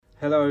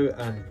Hello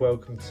and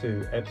welcome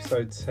to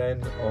episode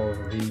 10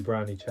 of the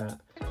Brownie Chat.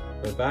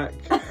 We're back.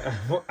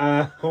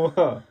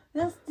 What?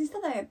 You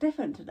said that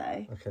different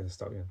today. Okay, let's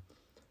start again.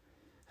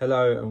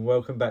 Hello and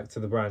welcome back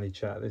to the Brownie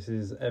Chat. This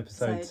is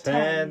episode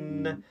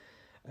 10.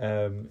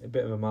 A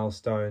bit of a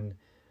milestone.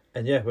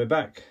 And yeah, we're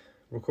back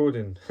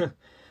recording.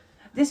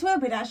 This will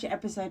be actually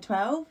episode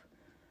 12.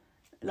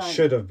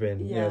 Should have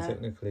been, yeah,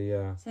 technically,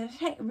 yeah. So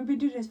we've been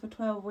doing this for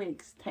 12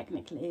 weeks,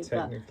 technically.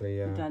 Technically,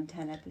 yeah. We've done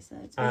 10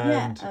 episodes.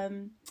 But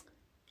and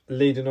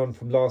leading on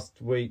from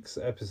last week's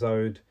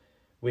episode,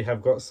 we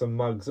have got some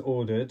mugs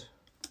ordered.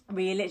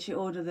 We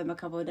literally ordered them a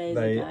couple of days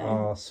They ago.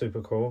 are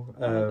super cool.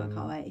 I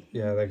can't wait.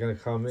 Yeah, they're going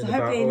to come in so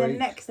about hopefully a in the week.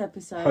 next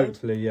episode.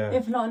 Hopefully, yeah.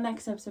 If not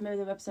next episode,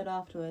 maybe the episode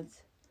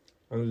afterwards.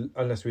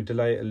 Unless we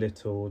delay it a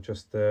little,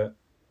 just the...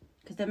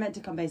 Because they're meant to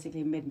come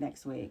basically mid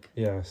next week.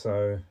 Yeah,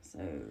 so...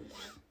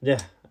 Yeah.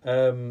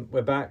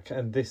 We're back,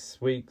 and this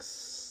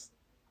week's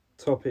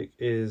topic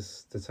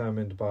is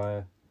determined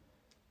by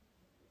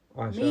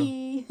Aisha.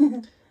 Me.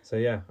 So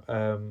yeah,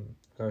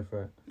 go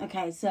for it.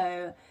 Okay,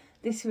 so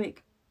this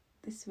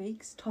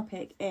week's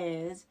topic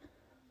is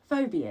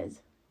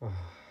phobias.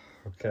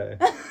 Okay.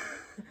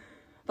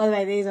 By the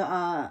way, these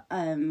are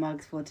our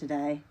mugs for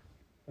today.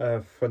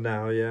 For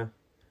now, yeah.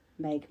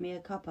 Make me a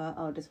cuppa.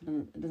 Oh, this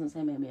one it doesn't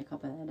say make me a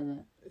cuppa there, does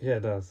it? Yeah,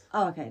 it does.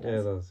 Oh, okay, it does. Yeah,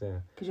 it does, yeah.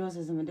 Because yours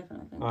is something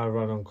different, I think. I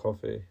run on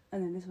coffee.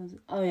 And then this one's...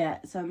 Oh, yeah.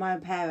 So my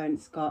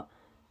parents got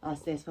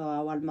us this for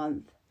our 1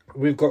 month.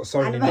 We've got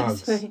so many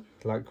mugs. anniversary.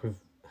 Like, we've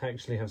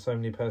actually have so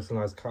many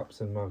personalised cups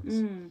and mugs.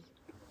 Mm.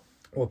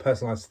 Or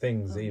personalised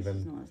things, even.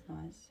 This is not as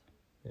nice.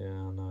 Yeah,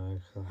 I know.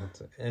 'Cause I had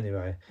to...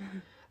 Anyway.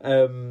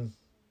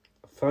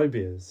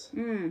 Phobias.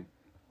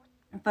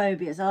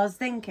 Phobias. I was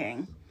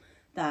thinking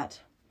that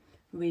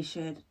we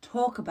should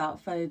talk about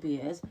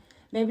phobias.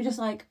 Maybe just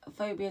like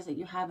phobias that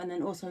you have, and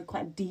then also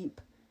quite deep,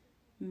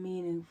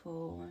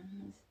 meaningful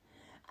ones.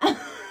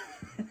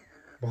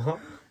 What?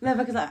 No,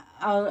 because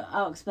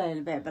I'll explain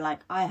a bit. But like,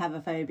 I have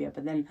a phobia,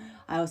 but then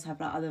I also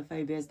have like other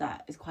phobias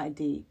that is quite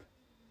deep.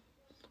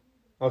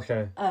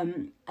 Okay.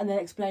 And then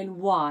explain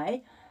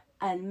why,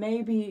 and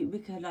maybe we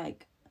could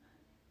like,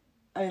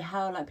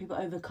 how like people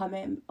overcome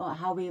it, or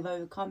how we've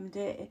overcome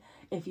it.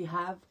 If you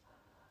have,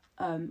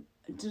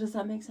 does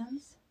that make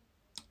sense?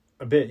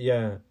 A bit,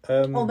 yeah.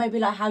 Or maybe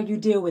like how you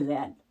deal with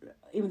it,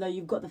 even though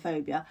you've got the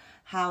phobia.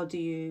 How do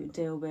you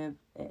deal with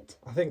it?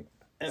 I think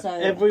So,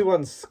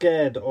 everyone's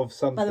scared of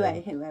something. By the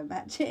way, here we're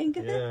matching.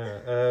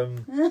 Yeah.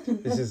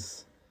 This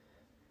is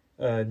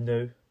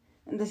new.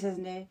 And this is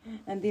new,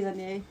 and these are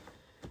new.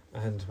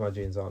 And my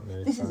jeans aren't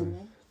new. This isn't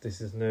new.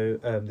 This is new.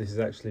 This is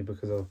actually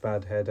because of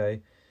bad hair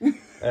day. Okay.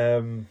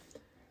 No,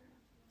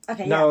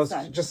 yeah, I was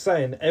just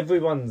saying,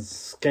 everyone's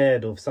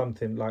scared of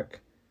something.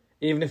 Like,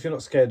 even if you're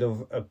not scared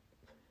of a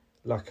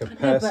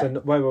person.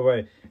 No,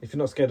 Wait. If you're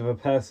not scared of a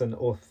person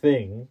or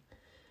thing,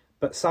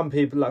 but some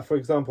people, like for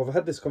example, I've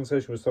had this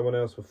conversation with someone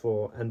else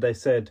before, and they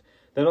said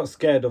they're not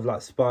scared of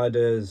like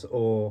spiders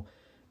or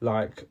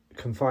like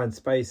confined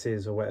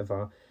spaces or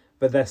whatever,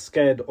 but they're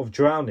scared of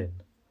drowning.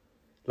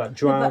 Like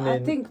drowning. No,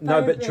 but I think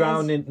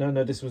drowning.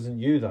 No, this wasn't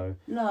you though.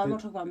 No, I'm not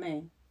talking about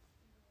me.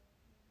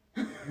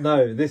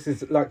 No, this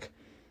is like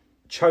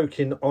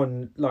choking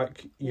on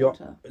like your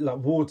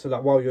water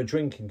like while you're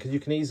drinking, because you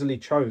can easily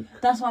choke.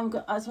 That's what I'm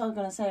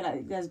gonna say.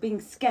 Like, there's being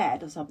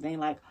scared of something.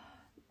 Like,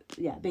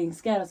 yeah, being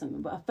scared of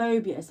something. But a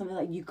phobia is something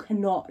that you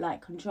cannot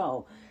like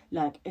control.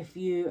 Like if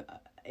you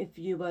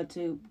were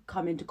to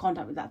come into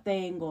contact with that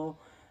thing, or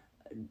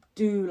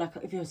do like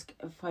if you're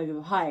a phobia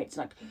of heights,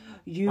 like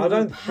you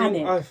will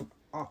panic.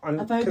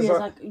 A phobia is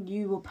like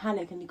you will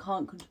panic and you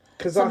can't.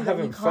 Because I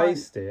haven't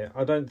faced it,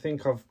 I don't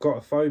think I've got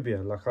a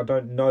phobia. Like, I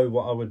don't know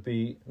what I would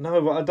be...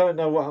 No, but I don't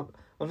know what...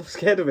 I'm not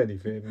scared of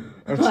anything.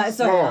 I'm right,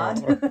 so hard.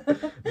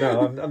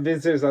 No, I'm being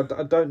serious. I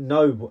don't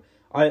know. What,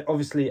 I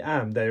obviously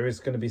am. There is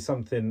going to be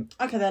something...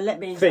 Okay, then let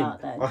me feet.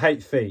 start then. I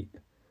hate feet.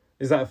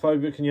 Is that a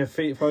phobia? Can you have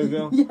feet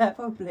phobia? Yeah,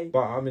 probably.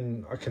 But, I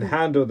mean, I can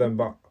handle them,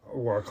 but...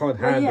 Well, I can't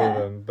handle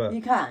them, but...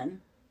 You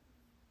can.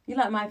 You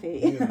like my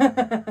feet.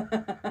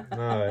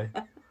 No.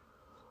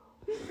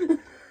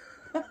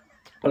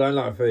 I don't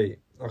like feet.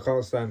 I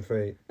can't stand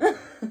feet. It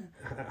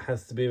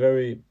has to be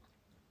very...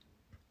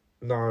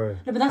 No.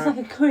 No, but that's like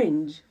a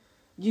cringe.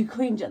 You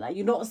cringe at that.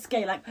 You're not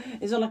scared. Like,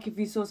 it's not like if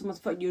you saw someone's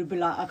foot, you'd be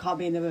like, I can't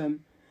be in the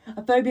room.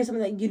 A phobia is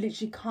something that you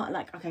literally can't,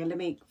 like...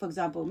 Okay, for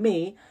example,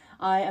 me,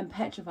 I am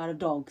petrified of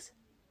dogs.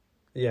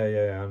 Yeah,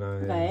 I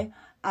know. Okay?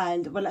 Yeah.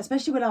 And, well,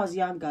 especially when I was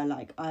younger,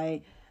 like,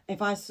 say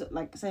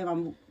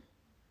I'm...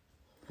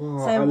 Oh,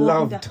 I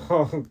love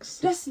dogs.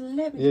 Just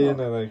let me talk. Yeah,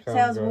 no, they can't. Say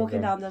I was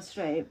walking down the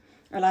street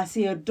and I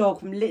see a dog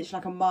from literally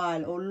like a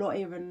mile, or not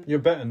even... You're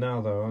better now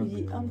though, aren't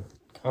you?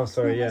 Oh,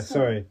 sorry, yeah,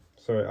 sorry.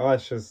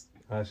 Aisha's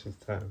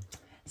turn.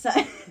 So,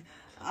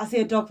 I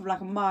see a dog from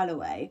like a mile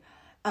away.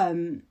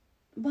 I'm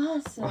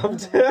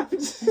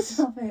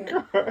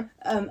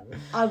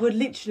I would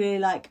literally,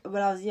 like,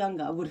 when I was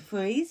younger, I would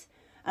freeze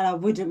and I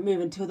wouldn't move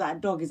until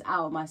that dog is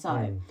out of my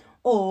sight.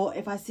 Or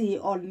if I see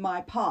on my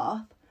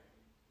path,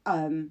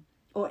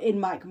 or in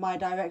my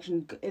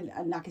direction,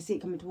 and I can see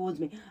it coming towards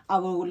me, I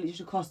will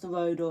literally cross the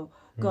road or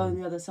go on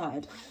the other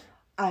side.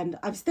 And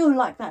I'm still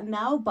like that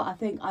now, but I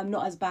think I'm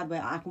not as bad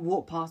where I can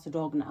walk past a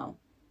dog now.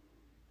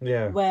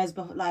 Yeah. Whereas,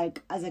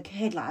 like, as a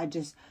kid, like,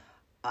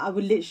 I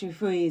would literally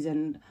freeze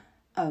and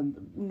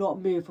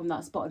not move from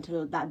that spot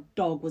until that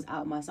dog was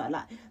out of my sight.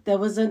 Like, there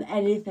wasn't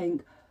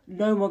anything,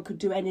 no one could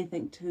do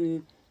anything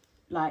to,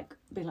 like,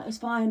 be like, it's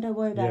fine, don't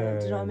worry about it.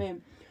 Do you know what I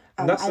mean?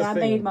 And I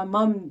made my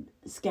mum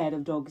scared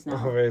of dogs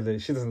now. Oh, really?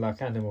 She doesn't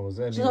like animals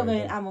anyway. She's not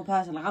really an animal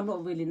person. Like, I'm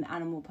not really an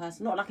animal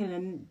person. Not, like, in a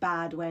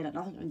bad way. Like,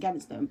 nothing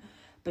against them.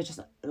 But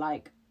just,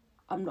 like,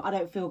 I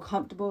don't feel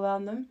comfortable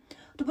around them.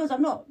 Because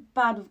I'm not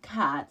bad with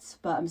cats,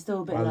 but I'm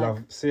still a bit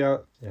yeah.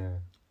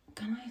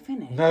 Can I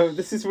finish? No,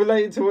 this is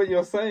related to what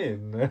you're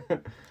saying.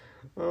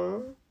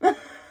 I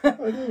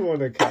don't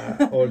want a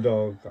cat or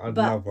dog. I'd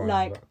love one.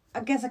 Like,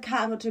 I guess a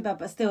cat, I'm not too bad,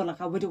 but still, like,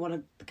 I wouldn't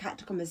want the cat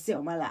to come and sit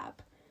on my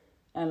lap.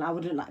 And I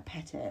wouldn't, like,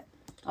 pet it.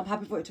 I'm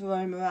happy for it to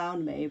roam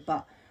around me,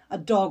 but a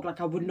dog,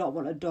 like, I would not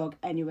want a dog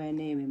anywhere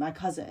near me. My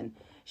cousin,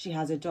 she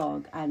has a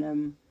dog,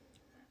 and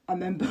I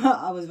remember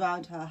I was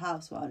round to her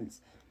house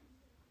once,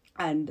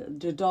 and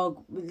the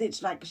dog, literally,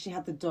 like, she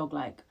had the dog,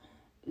 like,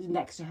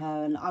 next to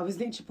her, and I was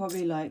literally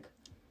probably, like,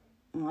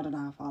 I don't know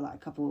how far,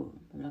 like,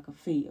 maybe like a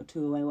feet or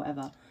two away,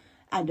 whatever,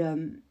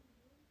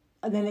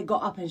 and then it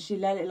got up and she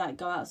let it, like,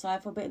 go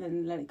outside for a bit and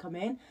then let it come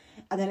in.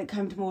 And then it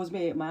came towards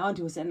me. My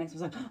auntie was sitting next to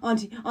me. I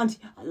was like, auntie.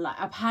 Like,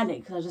 I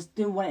panicked because I just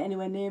didn't want it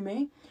anywhere near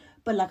me.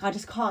 But, like, I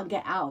just can't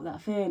get out of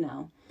that fear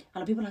now.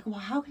 And people are like, well,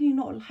 how can you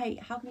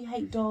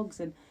hate dogs?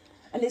 And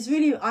it's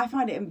really, I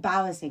find it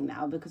embarrassing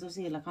now because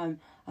obviously, like, I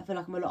feel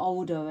like I'm a lot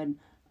older and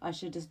I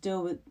should just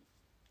deal with...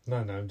 No,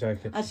 I'm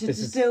joking. I should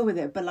deal with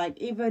it. But, like,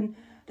 even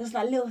just,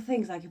 like, little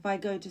things, like, if I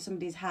go to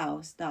somebody's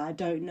house that I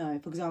don't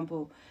know, for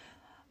example...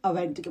 I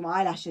went to get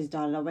my eyelashes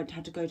done and I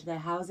had to go to their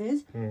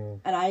houses.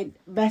 And I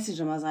messaged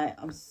them. I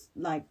was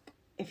like,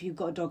 if you've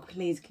got a dog,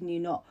 please, can you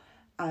not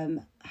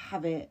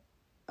have it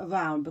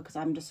around because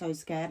I'm just so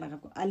scared. Like,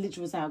 I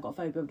literally say I've got a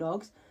phobia of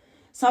dogs.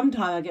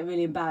 Sometimes I get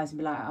really embarrassed and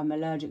be like, I'm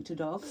allergic to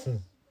dogs.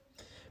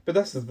 But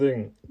that's the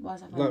thing. Why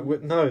is that funny?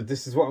 Like, no,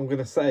 this is what I'm going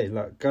to say.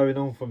 Like, going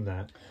on from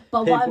that.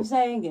 But what I'm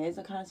saying is,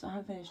 I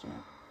haven't finished yet.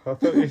 I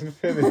thought you had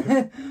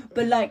finished.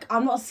 But, like,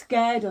 I'm not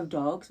scared of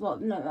dogs. Well,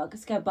 no, I'm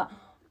scared, but...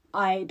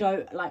 I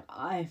don't, like,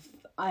 I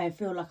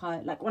feel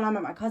like when I'm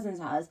at my cousin's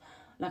house,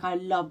 like, I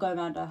love going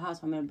around her house.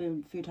 I mean, I've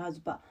been a few times,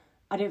 but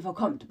I didn't feel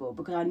comfortable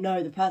because I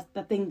know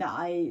the thing that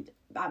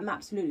I'm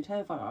absolutely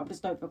terrified of. I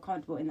just don't feel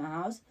comfortable in the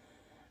house.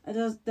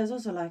 And there's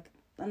also, like,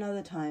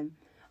 another time.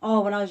 Oh,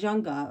 when I was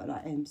younger,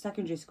 like, in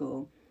secondary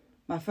school,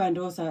 my friend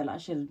also, like,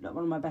 she had,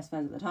 one of my best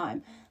friends at the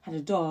time, had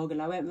a dog,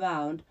 and I went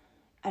round,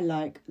 and,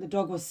 like, the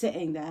dog was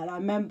sitting there, and I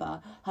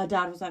remember her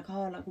dad was like,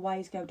 oh, like, why are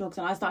you scared of dogs?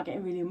 And I started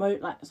getting really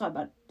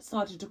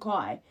started to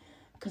cry,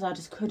 because I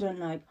just couldn't,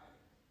 like,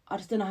 I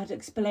just didn't know how to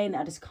explain it.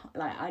 I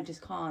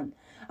just can't.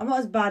 I'm not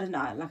as bad as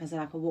that. Like I said,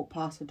 I can walk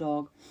past a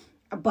dog,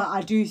 but I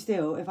do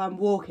still, if I'm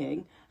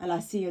walking, and I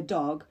see a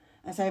dog,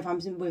 and say if I'm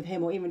with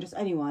him, or even just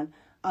anyone,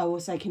 I will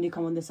say, can you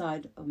come on this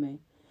side of me?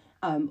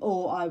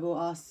 Or I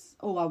will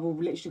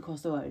literally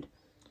cross the road.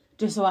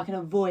 Just so I can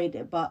avoid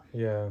it, but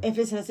if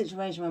it's in a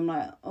situation where I'm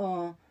like,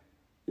 oh,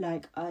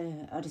 like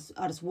I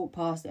just walk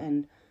past it,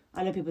 and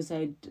I know people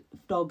say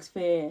dogs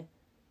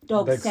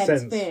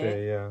sense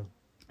fear.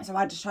 So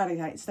I just try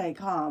to, like, stay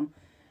calm.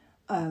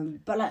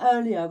 But, like,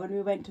 earlier when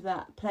we went to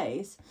that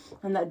place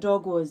and that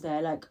dog was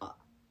there, like,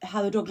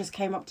 how the dog just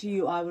came up to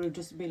you, I would have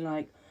just been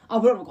like, I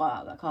wouldn't have got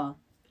out of that car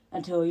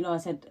until, you know, I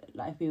said,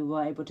 like, if we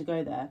were able to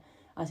go there,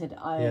 I said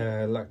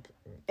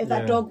if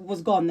that dog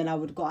was gone, then I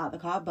would have got out of the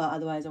car, but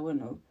otherwise I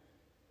wouldn't have.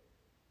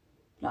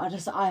 Like,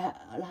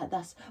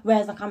 that's...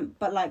 Whereas, like,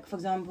 but, like, for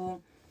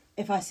example,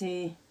 if I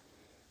see,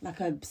 like,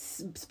 a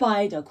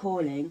spider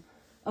crawling,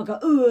 I'll go,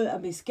 ooh,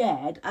 and be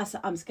scared.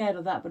 I'm scared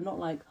of that, but not,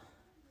 like...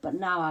 But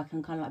now I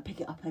can kind of, like,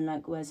 pick it up and,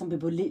 like, where some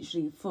people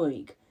literally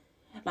freak.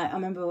 Like, I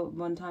remember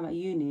one time at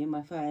uni,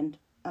 my friend,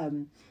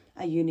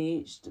 at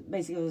uni,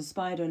 basically there was a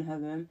spider in her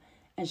room,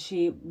 and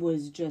she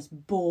was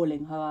just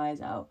bawling her eyes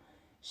out.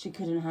 She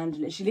couldn't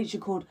handle it. She literally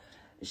called...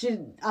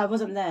 I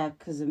wasn't there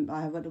because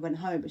I went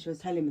home, but she was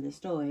telling me the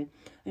story,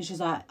 and she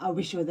was like, I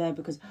wish you were there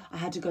because I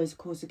had to go to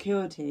call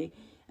security,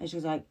 and she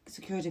was like,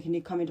 security, can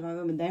you come into my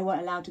room? And they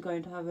weren't allowed to go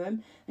into her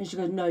room, and she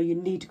goes, no, you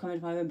need to come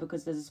into my room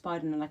because there's a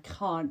spider, and I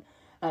can't.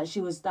 Like,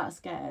 she was that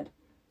scared.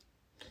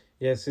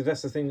 Yeah, see,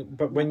 that's the thing.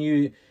 But when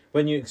you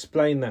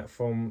explain that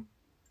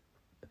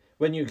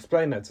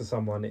to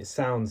someone, it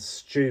sounds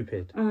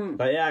stupid.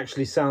 Like, it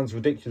actually sounds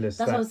ridiculous.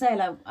 That's what I'm saying.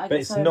 Like, but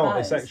it's not.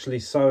 It's actually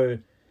so.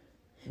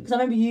 Because I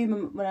remember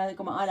you, when I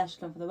got my eyelashes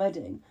done for the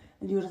wedding,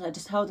 and you were just like,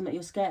 just tell them that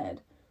you're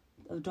scared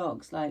of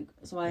dogs. Like,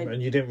 so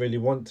and you didn't really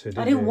want to, did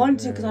you? I didn't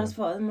want to because I just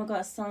thought, oh my God,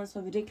 that sounds so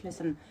ridiculous.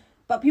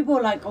 But people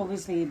were like,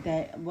 obviously,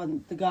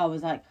 when the girl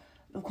was like,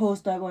 of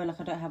course, don't worry,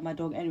 like, I don't have my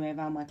dog anyway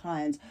around my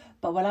clients.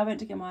 But when I went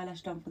to get my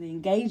eyelash done for the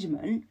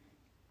engagement,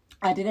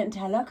 I didn't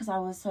tell her because I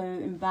was so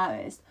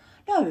embarrassed.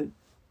 No.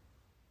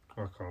 I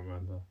can't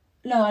remember.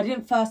 No, I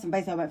didn't first, and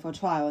basically I went for a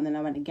trial, and then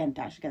I went again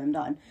to actually get them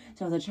done.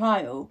 So it was a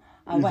trial.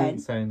 You didn't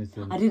say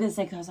anything. I didn't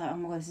say, because I was like, oh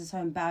my God, this is so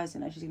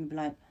embarrassing. Like, she's going to be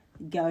like,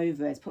 get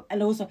over it.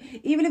 And also,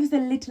 even if it's the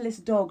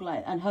littlest dog,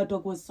 like, and her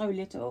dog was so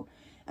little,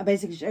 and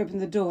basically she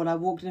opened the door, and I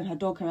walked in, her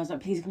dog came, I was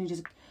like, please, can you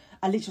just...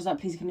 I literally was like,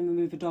 please, can you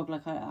remove the dog?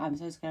 Like, I'm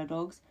so scared of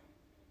dogs.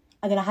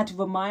 And then I had to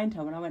remind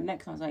her when I went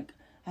next, I was like,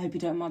 I hope you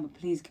don't mind, but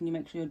please, can you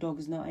make sure your dog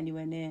is not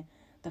anywhere near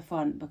the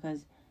front?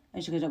 Because...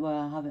 And she goes, well,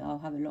 I'll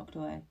have it locked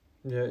away.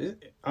 Yeah,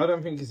 I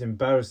don't think it's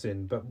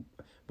embarrassing, but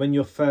when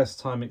you're first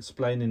time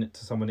explaining it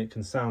to someone, it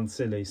can sound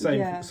silly.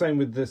 Same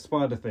with the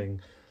spider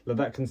thing. Like,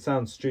 that can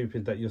sound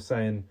stupid that you're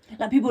saying...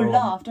 Like, people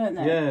laugh, don't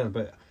they? Yeah,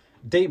 but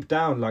deep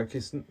down, like,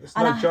 it's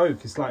no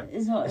joke. It's like...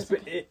 It's not...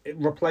 It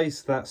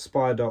replace that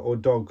spider or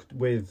dog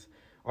with,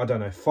 I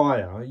don't know,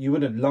 fire. You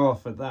wouldn't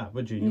laugh at that,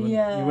 would you?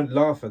 You wouldn't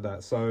laugh at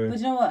that, so... But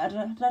you know what?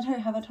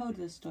 Have I told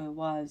you this story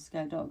why I was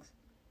scared of dogs?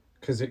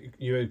 Because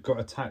you got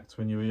attacked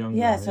when you were younger.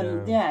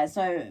 Yeah,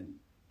 so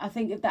I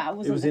think if that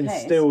wasn't the case... It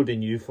was instilled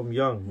in you from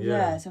young,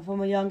 yeah. So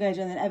from a young age,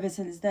 and then ever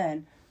since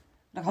then,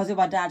 like, I was at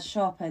my dad's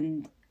shop,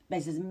 and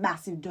basically this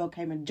massive dog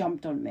came and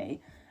jumped on me,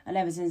 and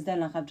ever since then,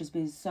 like, I've just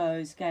been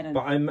so scared.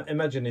 But I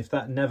imagine if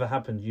that never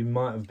happened, you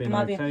might have been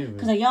okay with it.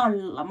 Because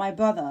like, my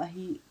brother,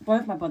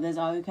 both my brothers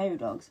are okay with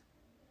dogs.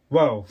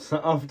 Well, so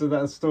after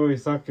that story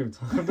Sakib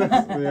told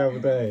us the other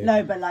day.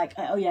 No, but like,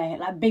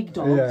 like big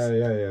dogs.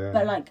 Yeah.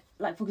 But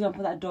like for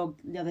example, that dog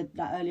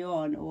earlier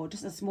on, or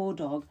just a small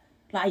dog.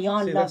 Like,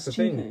 Jan loves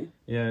Chiku.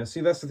 Yeah, see,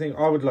 that's the thing.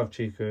 I would love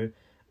Chiku,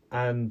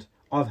 and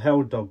I've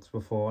held dogs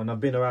before, and I've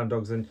been around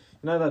dogs, and you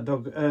know that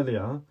dog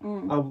earlier,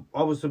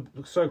 I was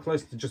so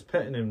close to just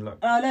petting him, like.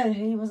 Oh no,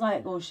 he was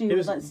like, or she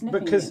was like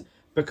sniffing you.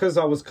 Because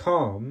I was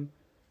calm.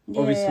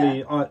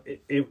 Obviously,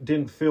 it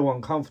didn't feel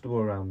uncomfortable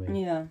around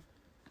me. Yeah.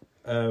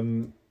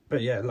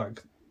 But yeah,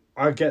 like,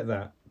 I get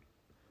that,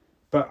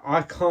 but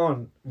I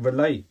can't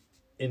relate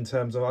in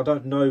terms of, I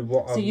don't know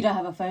what. So you don't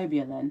have a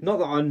phobia then? Not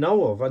that I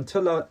know of,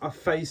 until I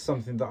face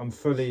something that I'm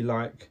fully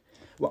like.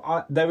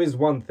 Well, there is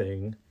one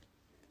thing.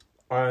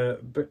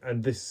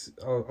 And this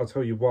I'll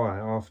tell you why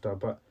after,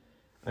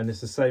 and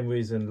it's the same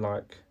reason,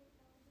 like.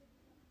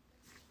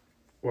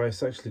 Well,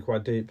 it's actually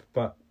quite deep,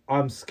 but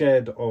I'm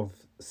scared of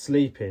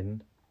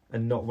sleeping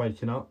and not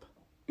waking up.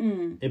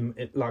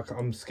 Like,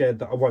 I'm scared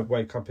that I won't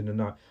wake up in the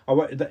night.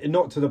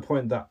 Not to the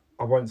point that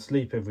I won't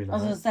sleep every night. I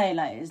was going to say,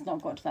 like, it's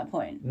not got to that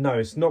point. No,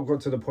 it's not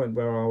got to the point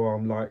where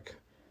I'm like,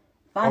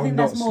 but I think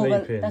that's more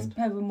that's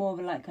probably more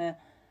of like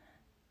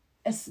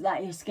it's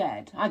like you're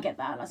scared. I get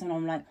that. Like, sometimes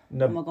I'm like,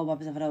 oh my God, what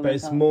happens if I don't wake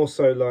up? But it's more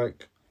so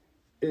like,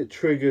 it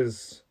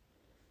triggers,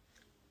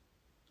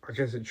 I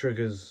guess it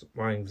triggers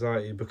my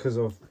anxiety because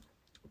of,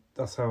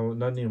 that's how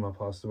Nanima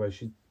passed away.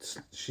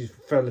 She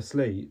fell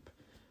asleep.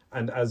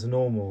 And as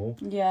normal,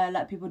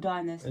 like people die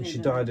in their sleep. And she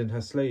died in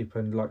her sleep,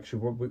 and like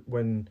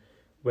when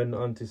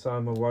Auntie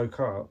Sama woke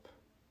up,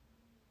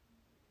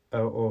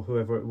 or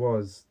whoever it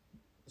was,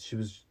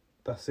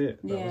 that's it.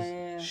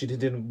 She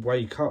didn't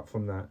wake up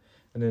from that,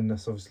 and then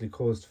that's obviously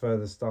caused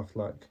further stuff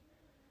like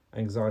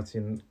anxiety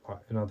in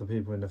other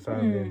people in the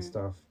family and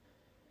stuff.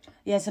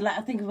 Yeah, so like,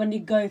 I think when you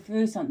go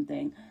through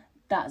something,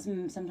 that's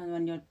sometimes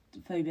when your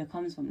phobia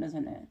comes from,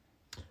 doesn't it?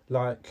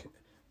 Like,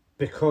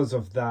 because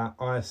of that,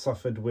 I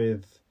suffered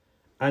with.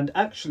 And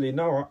actually,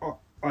 no,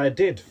 I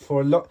did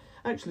for a lot.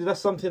 Actually, that's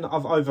something that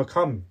I've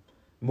overcome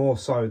more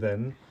so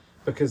then.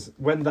 Because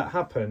when that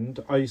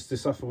happened, I used to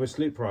suffer with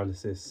sleep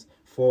paralysis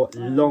for a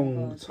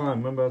long time.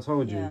 Remember I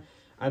told you?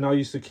 And I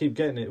used to keep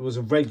getting it. It was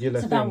a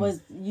regular thing. So that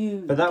was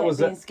you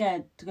being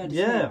scared to go to sleep?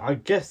 Yeah, I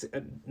guess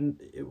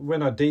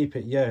when I deep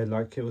it,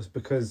 like, it was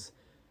because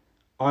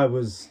I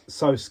was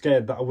so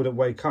scared that I wouldn't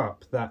wake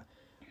up that...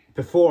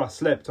 Before I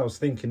slept, I was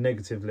thinking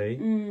negatively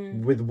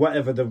with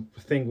whatever the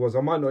thing was. I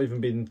might not even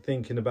been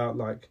thinking about,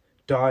 like,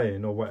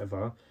 dying or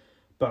whatever,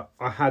 but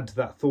I had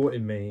that thought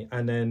in me,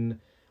 and then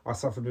I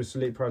suffered with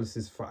sleep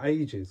paralysis for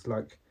ages.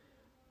 Like,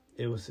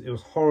 it was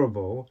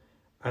horrible,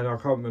 and I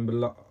can't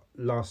remember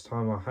last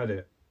time I had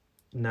it.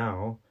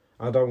 Now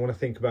I don't want to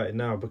think about it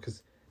now,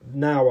 because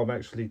now I'm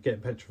actually getting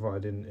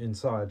petrified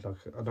inside. Like,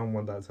 I don't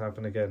want that to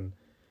happen again.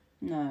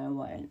 No, I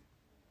won't.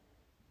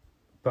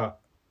 But.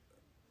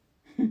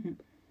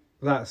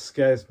 That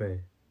scares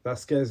me. That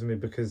scares me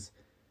because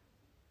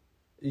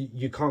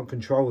you can't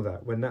control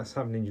that. When that's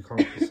happening,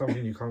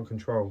 something you can't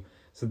control.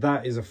 So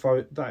that is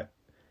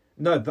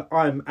that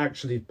I'm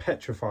actually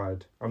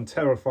petrified. I'm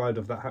terrified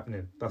of that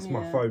happening. That's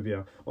my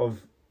phobia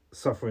of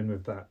suffering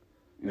with that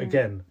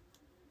again.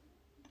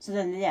 So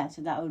then,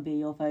 so that would be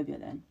your phobia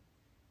then,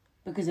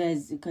 because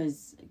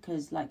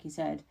like you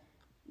said,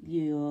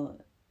 you're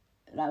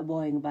like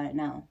worrying about it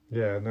now.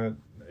 Yeah, no,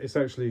 it's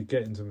actually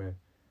getting to me.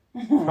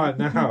 Right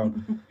now.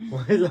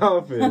 Why are you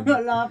laughing? I'm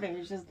not laughing,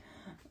 it's just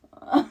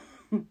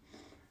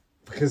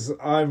because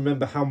I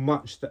remember how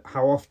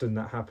often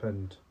that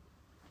happened.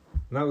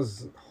 And that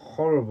was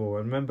horrible.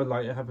 And remember,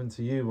 like, it happened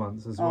to you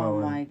once as well. Oh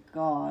my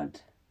God.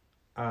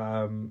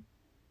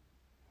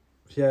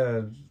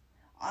 Yeah.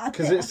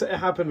 Because it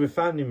happened with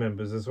family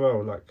members as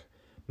well. Like,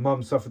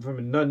 Mum suffered from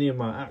it. Nani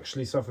and I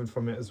actually suffered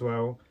from it as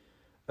well.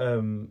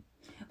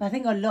 But I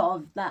think a lot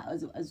of that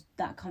as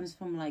that comes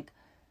from like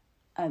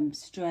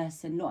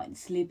stress and not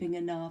sleeping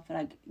enough.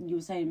 Like you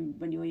were saying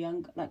when you were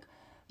young, like,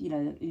 you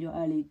know, in your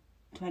early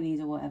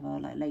 20s or whatever,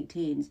 like late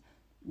teens,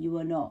 you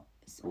were not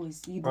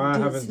always, you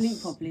didn't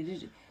sleep properly,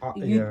 did you?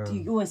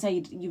 You always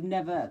say you've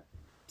never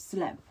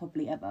slept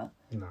properly ever.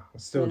 No, I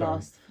still for the don't.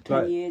 last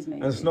 20 years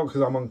maybe. And it's not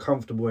because I'm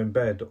uncomfortable in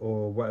bed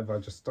or whatever, I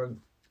just don't.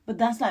 But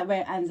that's like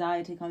where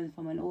anxiety comes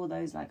from and all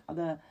those like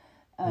other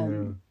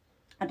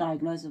a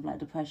diagnosis of like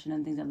depression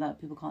and things like that.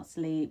 People can't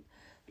sleep,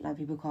 like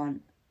people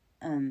can't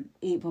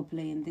eat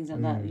properly and things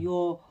like that.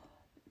 Your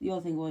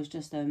thing was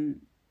just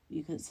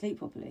you couldn't sleep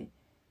properly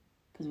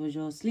because was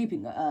your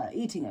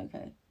eating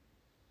okay?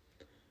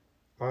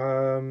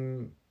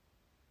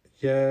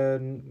 Yeah,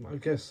 I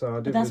guess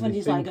so. But that's when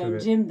you started going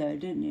gym though,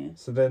 didn't you?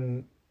 So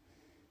then,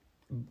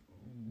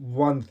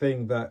 one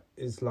thing that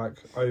is like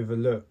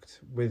overlooked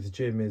with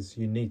gym is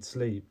you need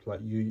sleep. Like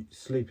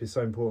sleep is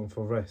so important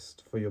for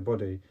rest for your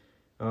body,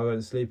 and I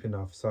don't sleep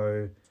enough.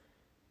 So,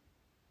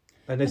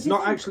 and it's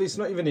not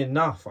even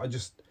enough. I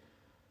just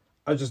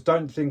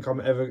don't think I'm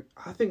ever.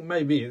 I think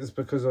maybe it's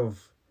because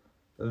of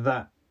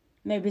that.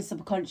 Maybe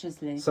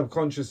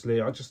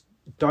subconsciously. I just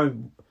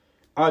don't.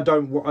 I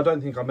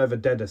don't think I'm ever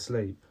dead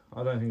asleep.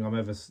 I don't think I'm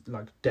ever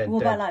like dead.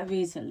 What about like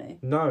recently?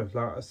 No,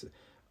 like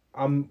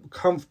I'm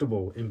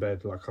comfortable in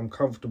bed. Like I'm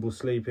comfortable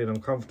sleeping.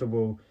 I'm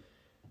comfortable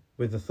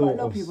with the thought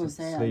of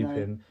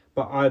sleeping.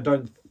 But I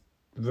don't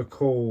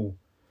recall.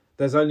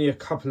 There's only a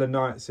couple of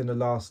nights in the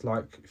last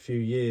like few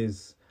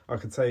years. I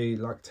could say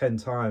like 10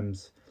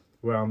 times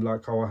where I'm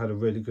like, oh, I had a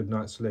really good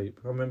night's sleep.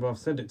 I remember I've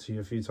said it to you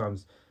a few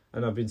times,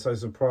 and I've been so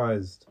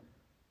surprised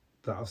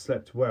that I've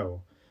slept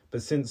well.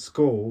 But since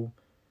school,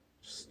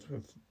 just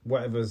with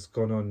whatever's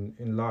gone on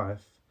in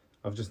life,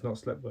 I've just not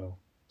slept well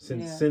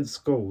since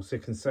school,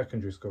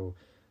 secondary school.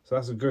 So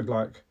that's a good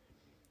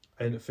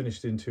and it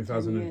finished in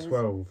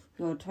 2012.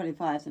 You're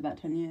 25, so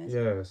about 10 years.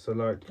 Yeah, so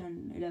like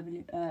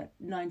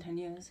 10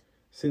 years.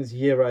 Since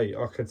year 8,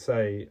 I could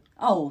say.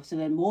 Oh, so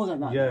then more than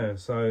that. Yeah, then.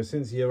 So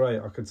since year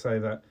 8, I could say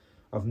that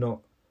I've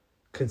not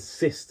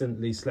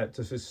consistently slept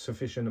a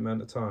sufficient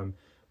amount of time.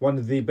 One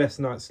of the best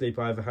night's sleep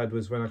I ever had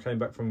was when I came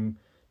back from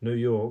New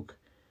York.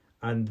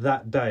 And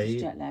that day...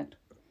 Just jet-lagged.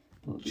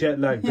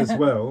 Jet-lagged as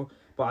well.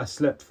 But I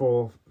slept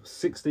for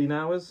 16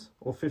 hours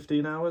or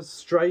 15 hours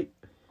straight.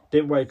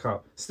 Didn't wake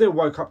up. Still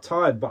woke up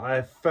tired, but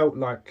I felt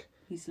like...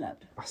 You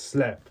slept. I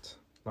slept.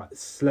 Like,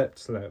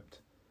 slept.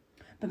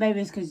 But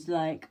maybe it's because,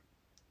 like,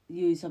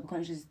 you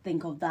subconsciously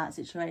think of that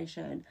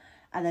situation.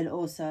 And then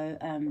also,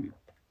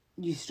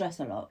 you stress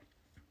a lot.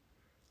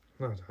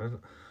 No, I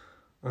don't.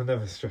 I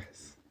never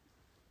stress.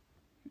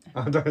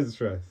 I don't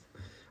stress.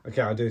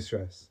 Okay, I do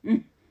stress.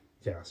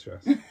 Yeah, I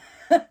stress. Okay.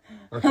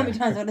 How many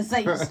times I want to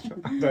say you stress?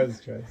 I don't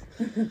stress.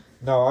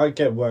 No, I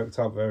get worked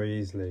up very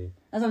easily.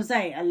 That's what I'm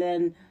saying. And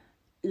then,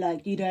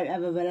 like, you don't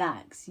ever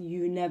relax.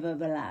 You never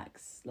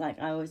relax.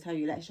 Like, I always tell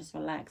you, let's just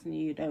relax, and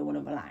you don't want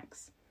to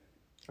relax.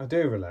 I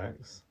do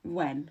relax.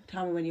 When?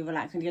 Tell me when you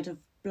relax. When you go to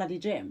bloody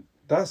gym.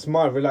 That's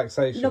my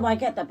relaxation. No, I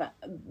get that, but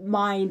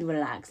mind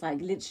relax.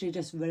 Like, literally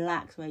just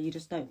relax where you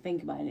just don't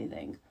think about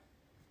anything.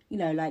 You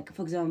know, like,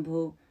 for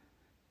example,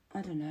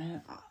 I don't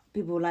know,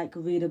 people like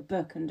read a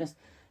book and just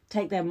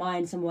take their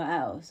mind somewhere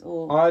else.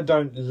 Or I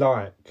don't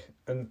like,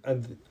 and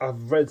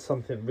I've read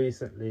something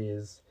recently,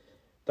 is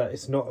that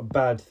it's not a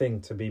bad thing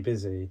to be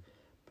busy,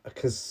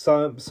 because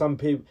some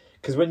people,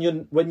 because when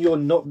you're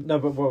not, no,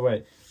 but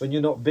wait, when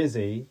you're not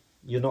busy,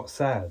 you're not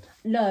sad.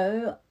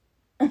 No.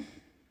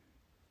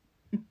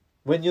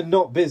 When you're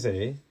not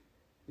busy,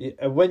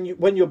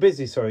 when you're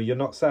busy, sorry, you're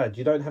not sad.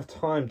 You don't have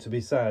time to be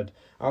sad.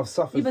 I've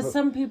suffered. Yeah, but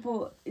some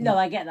people. No,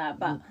 I get that,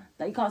 but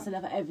you can't say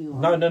that for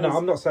everyone. No.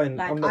 I'm not saying.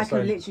 Like, I'm not I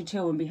saying, can literally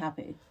chill and be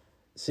happy.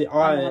 See,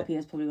 I'm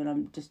happiest probably when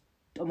I'm just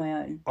on my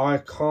own. I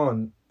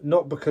can't,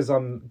 not because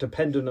I'm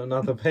dependent on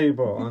other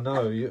people. I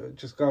know, you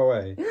just go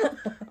away.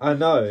 I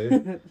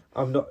know,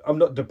 I'm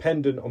not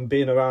dependent on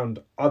being around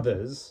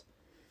others.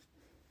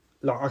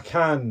 Like, I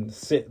can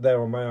sit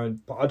there on my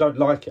own, but I don't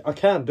like it. I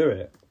can do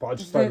it, but I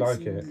just don't like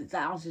it.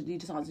 You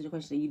just answered the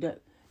question. You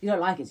don't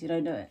like it, so you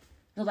don't do it.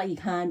 It's not like you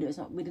can do it. It's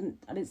not.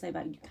 I didn't say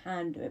about you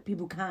can do it.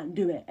 People can't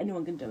do it.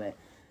 Anyone can do it.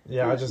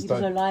 Yeah, I just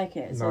don't. You just don't like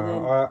it. So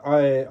no,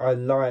 I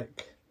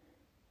like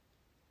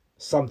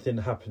something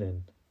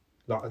happening.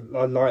 Like,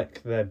 I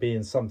like there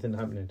being something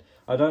happening.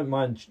 I don't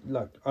mind.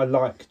 Like, I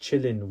like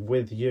chilling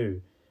with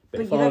you.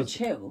 But you don't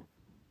chill.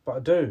 But I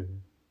do.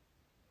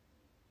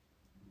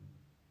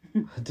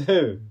 I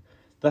do.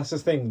 That's the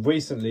thing.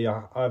 Recently,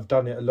 I've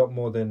done it a lot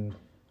more than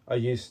I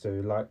used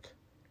to. Like,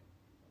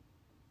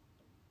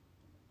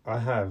 I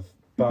have,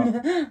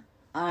 but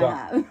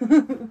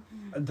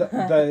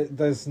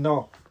there's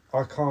not.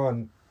 I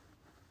can't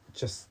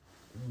just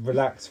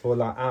relax for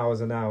like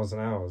hours and hours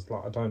and hours.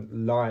 Like, I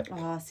don't like.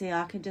 Oh, see,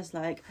 I can just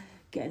like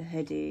get a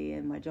hoodie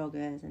and my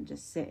joggers and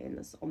just sit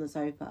on the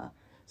sofa.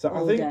 So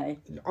all I think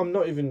day. I'm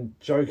not even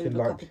joking. With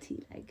like, a cup of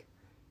tea, like.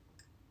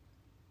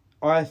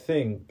 I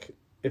think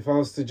if I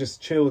was to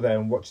just chill there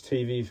and watch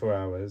TV for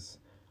hours,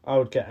 I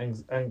would get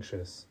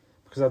anxious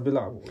because I'd be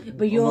like,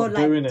 but you're I'm not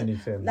doing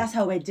anything. That's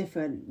how we're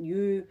different.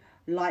 You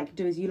like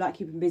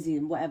keeping busy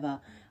and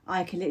whatever.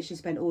 I can literally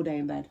spend all day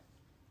in bed.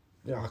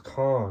 Yeah, I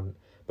can't,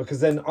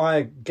 because then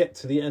I get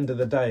to the end of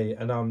the day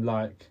and I'm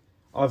like,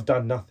 I've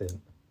done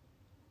nothing.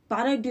 But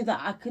I don't do that.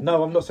 I could.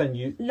 No, I'm not saying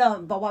you.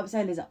 No, but what I'm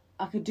saying is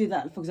I could do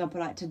that. For example,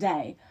 like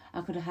today,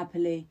 I could have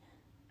happily,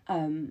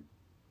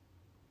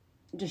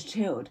 just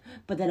chilled.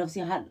 But then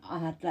obviously I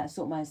had to like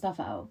sort my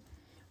stuff out.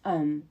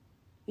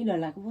 You know,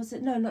 like was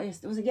it? No, not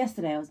yesterday. Was it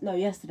yesterday?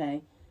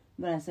 Yesterday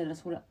when I said I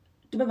just want to.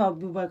 Do you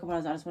remember we woke up and I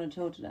was like, I just want to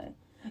chill today.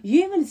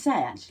 You even say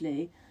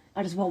actually,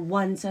 I just want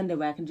one Sunday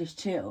where I can just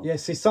chill. Yeah,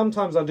 see,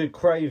 sometimes I do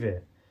crave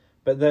it,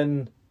 but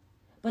then.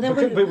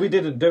 But we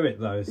didn't do it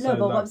though. So no,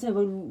 but what I'm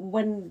saying,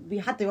 when we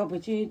had the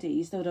opportunity,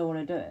 you still don't want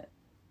to do it.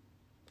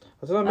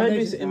 I don't know.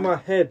 Maybe it's in my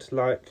head.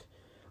 Like,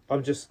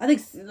 I'm just. I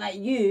think like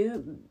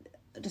you,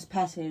 just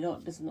personally,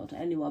 this is not to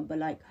anyone, but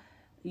like,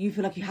 you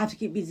feel like you have to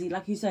keep busy,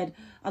 like you said.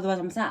 Otherwise,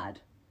 I'm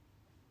sad.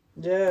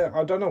 Yeah,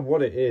 I don't know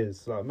what it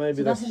is. Like maybe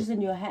so that's just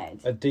in your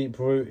head. A deep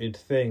rooted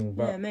thing,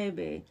 but yeah,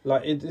 maybe.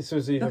 Like this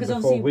was even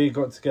before we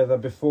got together.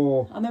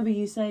 Before I remember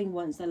you saying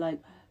once that like.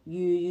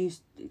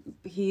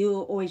 He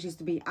always used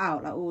to be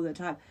out like all the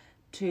time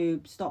to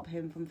stop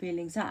him from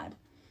feeling sad.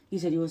 You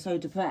said you were so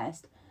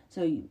depressed,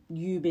 so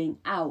you being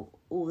out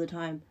all the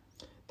time.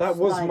 That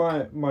was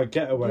like, my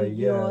getaway.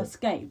 Your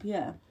escape,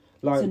 yeah.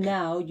 Like so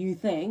now you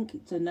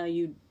think. So now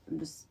you. I'm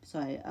just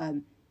sorry.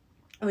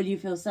 When you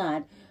feel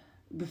sad,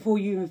 before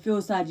you even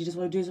feel sad, you just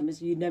want to do something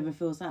so you never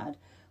feel sad.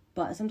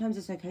 But sometimes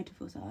it's okay to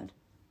feel sad.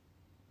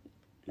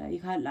 Like you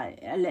can't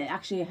it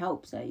actually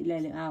helps that you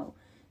let it out.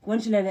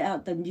 Once you let it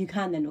out, then you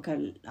can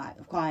okay, like,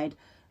 I've cried,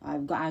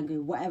 I've got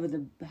angry,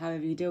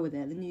 however you deal with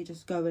it, then you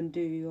just go and do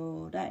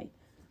your day.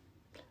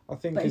 I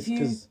think but it's if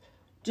you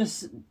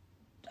just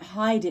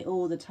hide it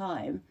all the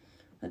time,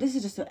 like, this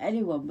is just for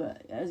anyone,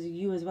 but as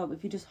you as well, but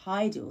if you just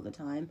hide it all the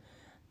time,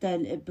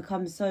 then it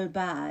becomes so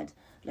bad,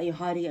 like you're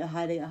hiding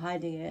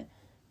it,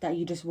 that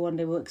you just one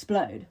day will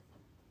explode.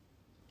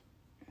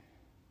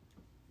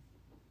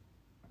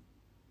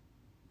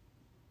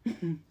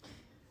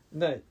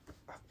 No.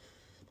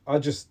 I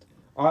guess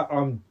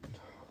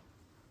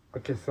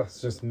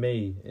that's just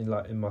me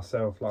in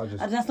myself. Like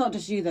that's not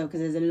just you though, because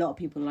there's a lot of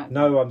people like.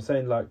 No, I'm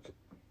saying like,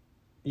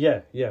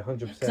 yeah, 100%.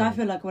 Because I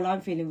feel like when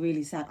I'm feeling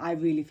really sad, I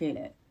really feel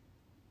it.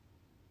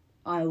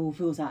 I will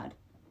feel sad,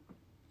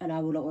 and I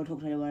will not want to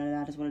talk to anyone, and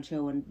I just want to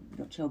chill and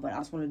not chill, but I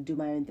just want to do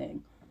my own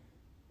thing.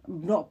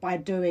 Not by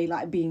doing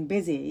like being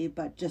busy,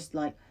 but just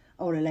like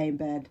I want to lay in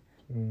bed,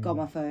 go on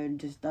my phone,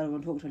 just don't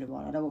want to talk to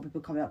anyone. I don't want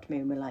people coming up to me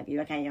and be like,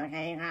 "You okay? You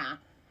okay?"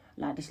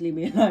 Like, just leave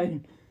me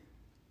alone.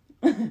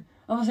 I'm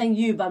not saying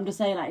you, but I'm just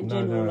saying, like, in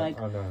general, like,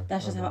 I know,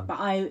 that's just how, but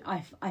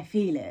I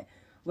feel it.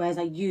 Whereas,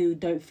 like, you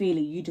don't feel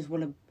it. You just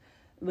want to,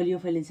 when you're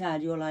feeling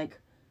sad, you're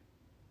like,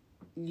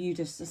 you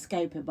just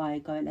escape it by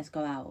going, let's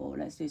go out, or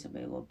let's do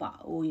something,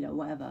 or you know,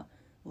 whatever.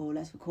 Or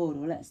let's record,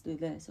 or let's do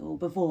this, or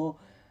before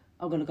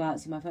I'm going to go out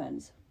and see my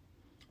friends.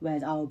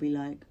 Whereas I'll be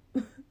like, yeah,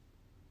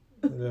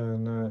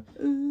 no.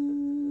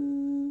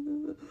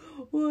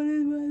 What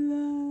is my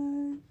life?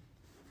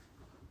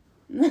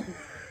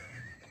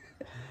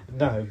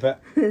 No,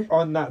 but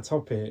on that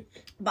topic.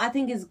 But I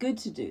think it's good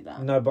to do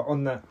that. No, but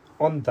on that.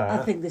 I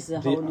think this is a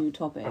whole new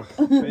topic.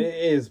 It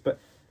is, but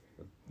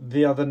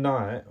the other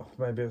night,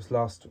 maybe it was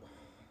last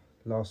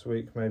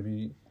week,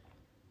 maybe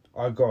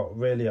I got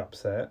really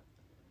upset,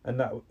 and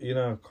that, you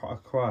know, I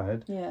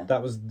cried. Yeah.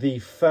 That was the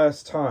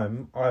first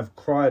time I've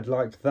cried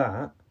like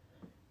that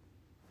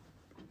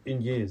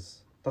in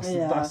years. That's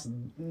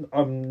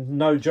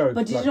no joke.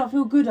 But did you not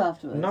feel good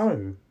afterwards?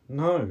 No,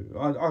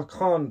 I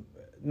can't.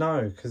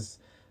 No, because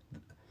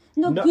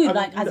not good.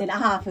 As in,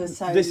 I feel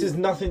so. This is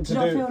nothing to do.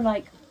 Do you not feel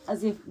like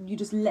as if you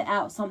just let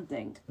out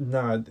something?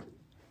 No,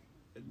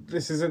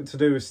 this isn't to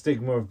do with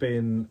stigma of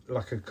being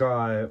like a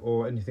guy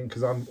or anything.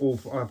 Because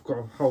I've got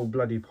a whole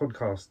bloody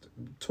podcast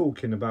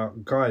talking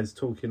about guys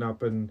talking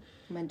up and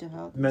mental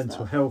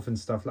health and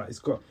stuff. Like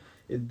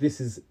this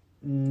is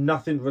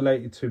nothing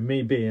related to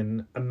me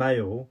being a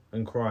male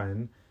and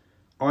crying.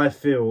 I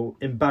feel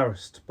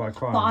embarrassed by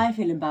crying. But I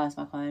feel embarrassed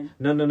by crying.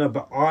 No,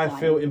 but I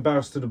feel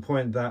embarrassed to the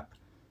point that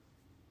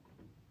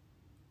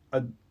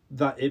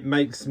that it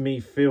makes me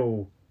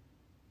feel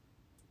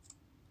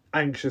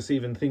anxious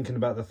even thinking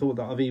about the thought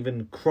that I've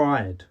even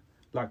cried.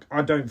 Like,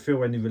 I don't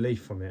feel any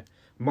relief from it.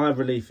 My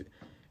relief,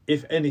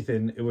 if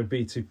anything, it would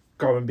be to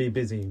go and be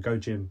busy and go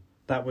gym.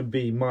 That would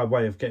be my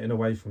way of getting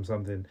away from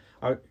something.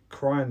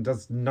 Crying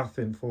does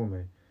nothing for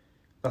me.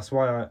 That's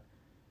why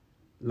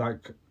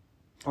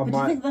But do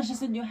you think that's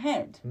just in your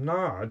head?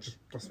 No,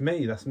 that's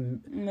me. That's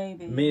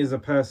maybe me as a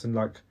person.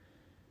 Like,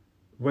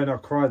 when I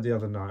cried the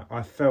other night,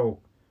 I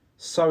felt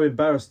so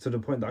embarrassed to the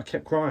point that I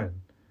kept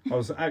crying. I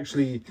was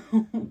actually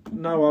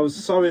I was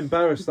so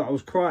embarrassed that I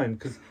was crying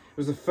because it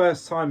was the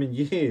first time in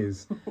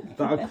years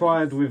that I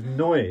cried with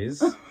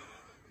noise.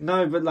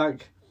 No, but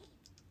like,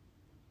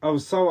 I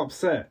was so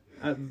upset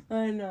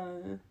I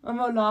know. I'm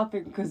not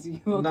laughing because you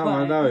were No,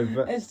 crying. I know,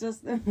 but it's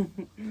just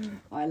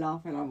I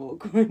laugh and I'm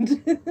awkward.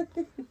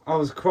 I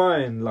was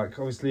crying, like,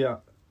 obviously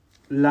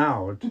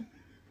loud.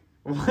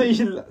 Why are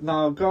you...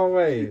 No, go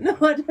away. No,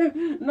 I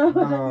don't. No, I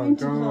don't mean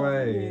to go laugh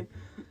away.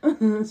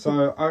 at you.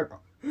 So I...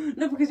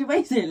 No, because you're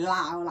making it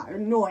loud, like a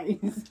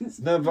noise.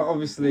 No, but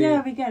obviously...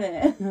 Yeah, we get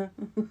it.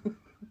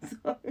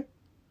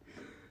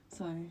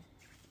 Sorry.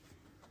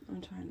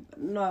 I'm trying.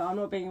 No, I'm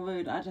not being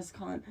rude. I just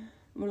can't.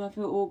 When I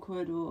feel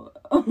awkward or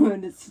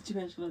in a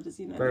situation, I just,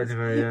 But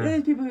anyway, yeah.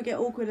 There's people who get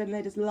awkward and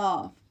they just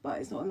laugh, but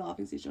it's not a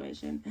laughing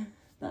situation.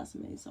 That's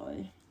me,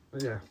 sorry.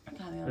 Yeah.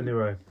 Carry on.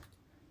 Anyway.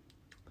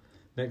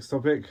 Next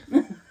topic.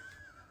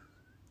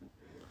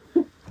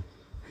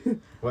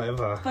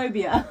 Whatever.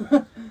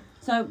 Phobia.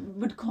 So,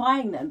 would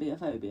crying then be a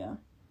phobia?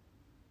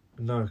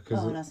 No,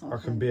 because that's not I a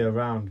can phobia. be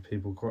around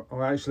people.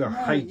 Oh, actually, I No,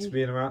 hate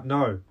being around...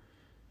 No.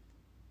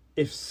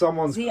 If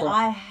someone's... See,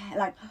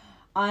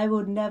 I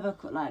would never,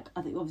 like,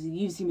 I think obviously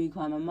you've seen me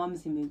cry, my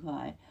mum's seen me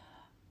cry.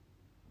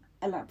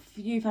 And like,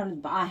 few families,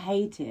 but I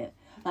hate it.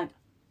 Like,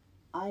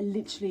 I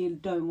literally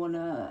don't want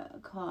to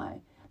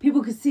cry.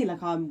 People could see,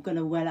 like, I'm going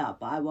to well up,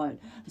 but I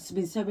won't. There's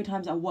been so many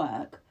times at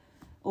work,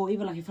 or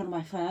even, like, in front of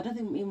my friend. I don't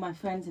think even my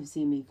friends have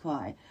seen me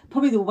cry.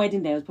 Probably the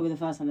wedding day was probably the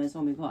first time they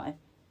saw me cry.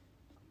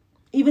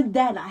 Even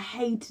then, I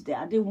hated it.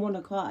 I didn't want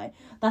to cry.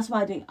 That's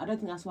why I think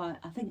that's why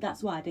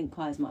I didn't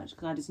cry as much.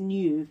 Because I just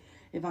knew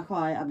if I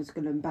cry, I'm just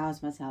going to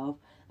embarrass myself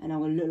and I'm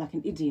going to look like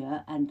an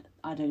idiot. And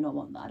I do not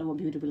want that. I don't want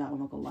people to be like, oh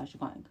my God, why is she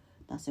crying?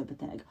 That's so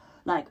pathetic.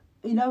 Like,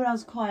 you know when I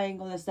was crying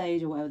on the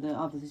stage or whatever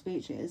after the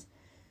speeches?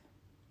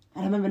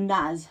 And I remember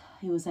Naz,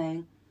 he was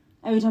saying,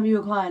 every time you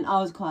were crying, I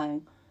was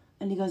crying.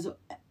 And he goes,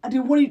 I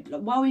didn't want you,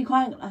 why were you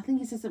crying? I think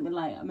he said something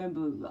like, I can't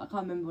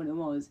remember when it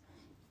was.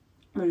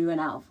 When we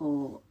went out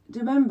for... Do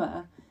you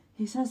remember?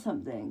 He says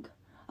something.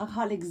 I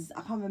can't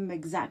remember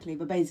exactly,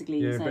 but basically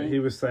Yeah, he's saying... but he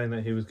was saying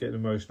that he was getting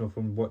emotional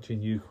from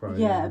watching you cry.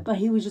 Yeah, but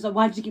he was just like,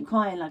 why did you keep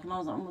crying? Like, and I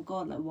was like, oh my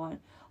God, like, why?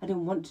 I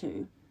didn't want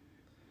to.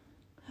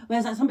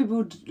 Whereas, like, some people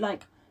would,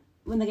 like,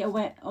 when they get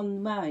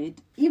married,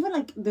 even,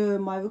 like,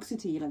 my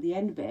Ruxity, like, the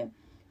end bit,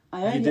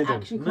 I only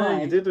actually cried...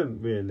 No, you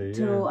didn't really,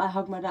 till I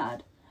hugged my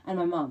dad and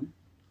my mum.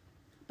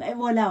 But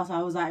everyone else,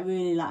 I was, like,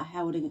 really, like,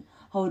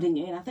 holding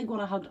it in. I think when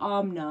I hugged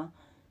Amna...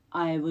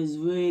 I was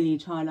really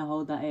trying to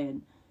hold that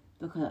in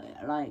because,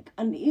 like,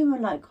 and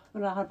even like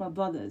when I had my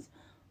brothers,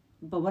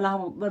 but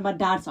when my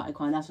dad started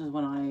crying, that's just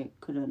when I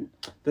couldn't.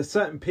 There's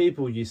certain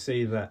people you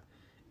see that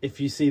if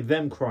you see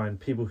them crying,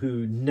 people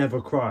who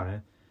never cry,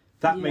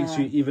 that makes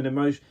you even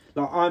emotional.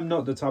 Like, I'm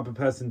not the type of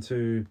person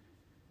to,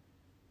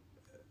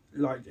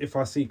 like, if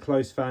I see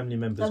close family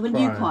members like when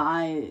crying, you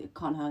cry, I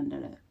can't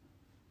handle it.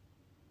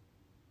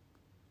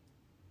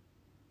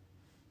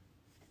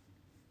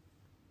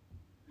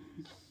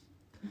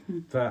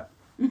 But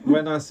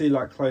when I see,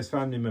 like, close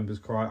family members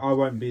cry, I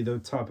won't be the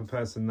type of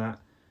person that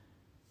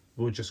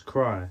will just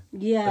cry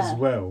as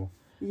well.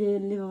 Yeah,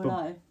 live a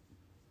life.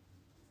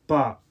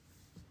 But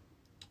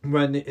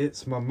when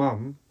it's my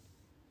mum,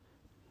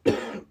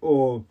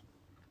 or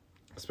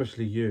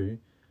especially you,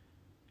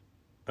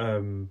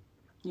 you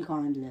can't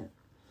handle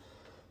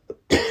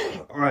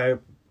it.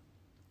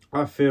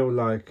 I feel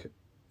like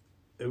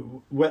I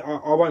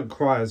won't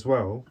cry as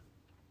well.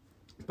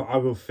 But I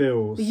will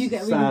feel But you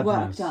get sadness.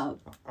 really worked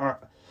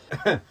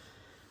up.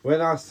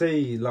 When I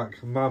see,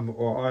 like, Mum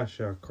or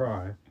Aisha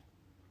cry,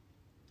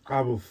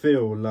 I will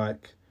feel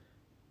like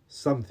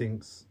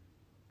something's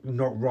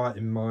not right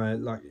in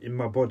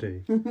my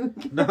body.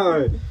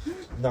 No,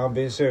 I'm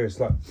being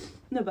serious. Like,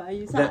 no, but are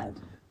you sad?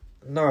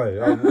 No,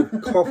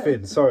 I'm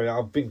coughing. Sorry,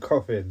 I've been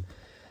coughing.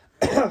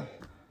 But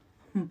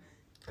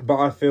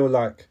I feel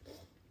like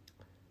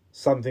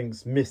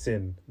something's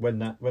missing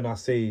when I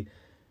see...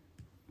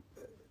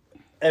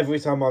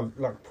 Every time I've,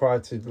 like, prior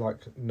to, like,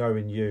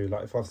 knowing you,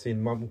 like, if I've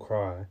seen Mum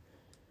cry,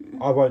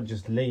 I won't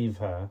just leave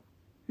her.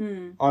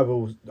 I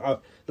will,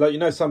 like, you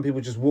know, some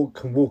people just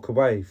can walk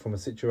away from a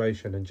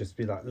situation and just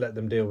be like, let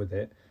them deal with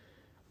it.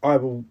 I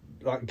will,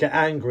 like, get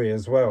angry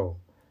as well,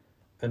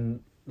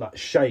 and, like,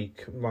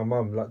 shake my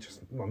mum, like,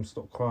 just, Mum,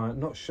 stop crying.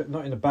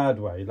 Not in a bad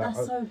way. Like,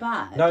 That's so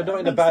bad. No, not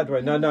in a bad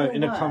way. No,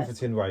 in a worse.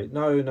 comforting way.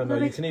 No.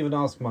 You can even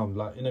ask Mum,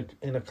 like,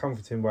 in a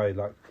comforting way,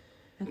 like.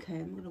 Okay,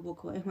 I'm gonna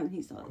walk away when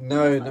he starts.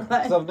 No,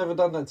 because I've never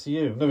done that to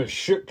you. I've never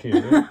shook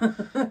you.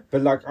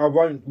 But, like, I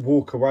won't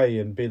walk away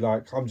and be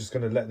like, I'm just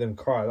gonna let them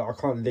cry. Like,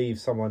 I can't leave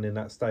someone in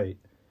that state,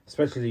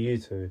 especially you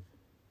two.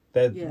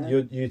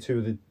 You two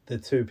are the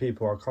two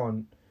people I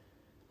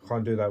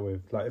can't do that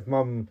with. Like, if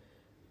Mum,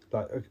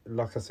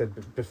 like I said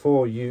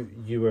before, you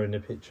were in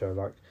the picture.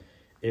 Like,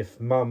 if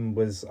Mum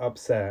was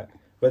upset,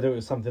 whether it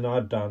was something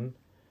I'd done,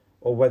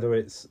 or whether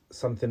it's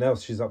something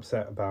else she's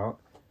upset about,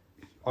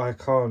 I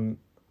can't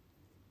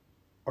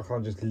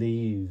just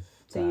leave.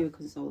 So you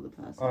console the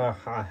person.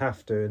 I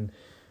have to, and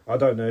I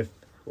don't know if...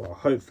 Well,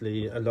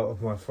 hopefully a lot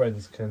of my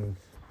friends can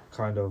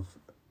kind of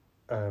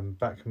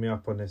back me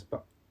up on this,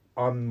 but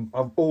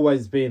I've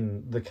always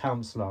been the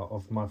counsellor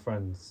of my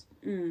friends.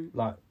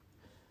 Like,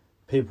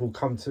 people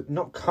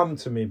not come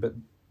to me, but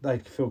they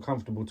feel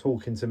comfortable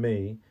talking to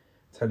me,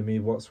 telling me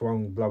what's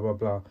wrong, blah, blah,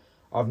 blah.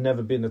 I've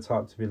never been the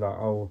type to be like,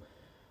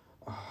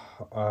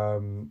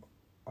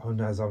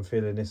 Naz, I'm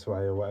feeling this way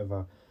or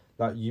whatever.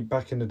 Like,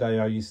 back in the day,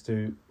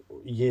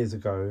 years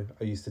ago,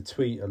 I used to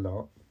tweet a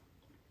lot.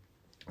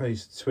 I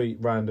used to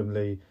tweet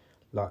randomly,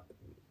 like,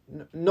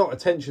 not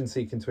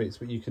attention-seeking tweets,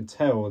 but you could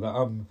tell that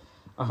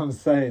I'm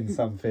saying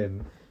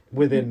something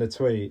within the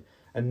tweet.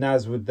 And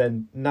Naz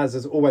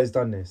has always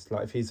done this.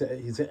 Like, if he's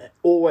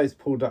always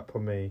pulled up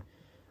on me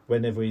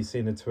whenever he's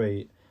seen a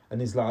tweet. And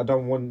he's like,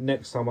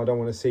 next time I don't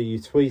want to see you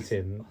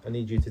tweeting. I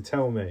need you to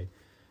tell me.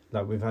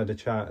 Like, we've had a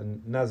chat,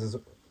 and Naz has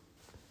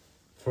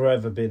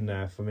forever been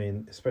there for me,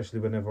 and especially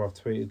whenever I've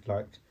tweeted,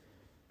 like,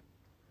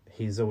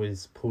 he's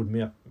always pulled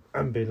me up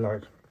and been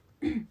like,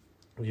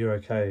 are you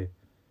okay?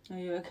 Are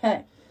you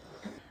okay?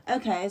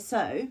 Okay,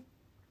 so...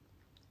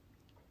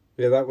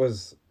 Yeah, that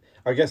was...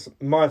 I guess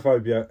my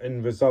phobia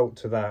in result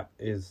to that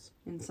is...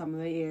 In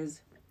summary,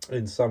 is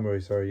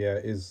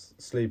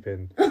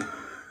sleeping.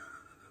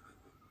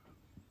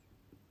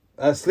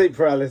 Sleep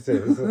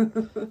paralysis.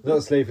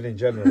 Not sleeping in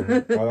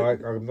general.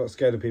 I'm not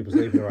scared of people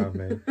sleeping around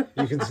me.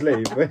 You can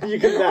sleep. You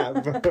can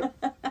nap.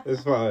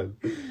 It's fine.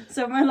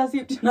 So when I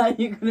sleep tonight,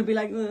 you're going to be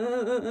like...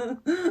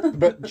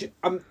 But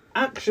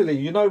actually,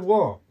 you know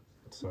what?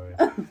 Sorry.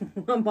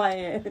 I'm by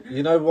it.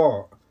 You know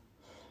what?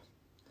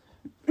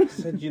 I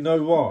said, you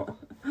know what?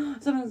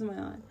 Something's in my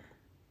eye.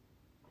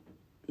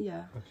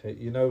 Yeah. Okay,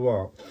 you know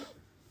what?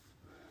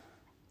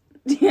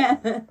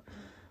 Yeah.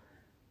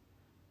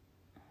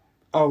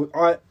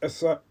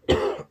 So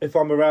if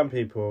I'm around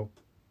people,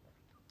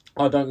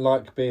 I don't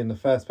like being the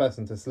first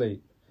person to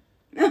sleep.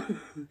 But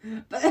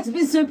there's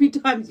been so many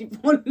times you've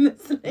fallen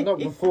asleep. Not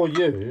before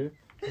you.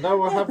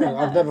 No, I haven't.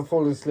 I've never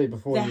fallen asleep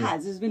before you.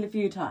 There's been a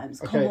few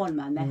times. Okay, Come on,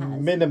 man, there has.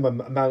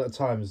 Minimum amount of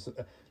times.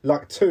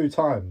 Like 2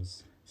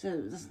 times.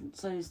 So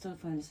you're still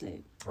falling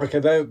asleep? Okay,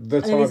 the and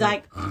time... he's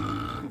like...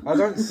 I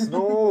don't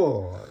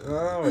snore.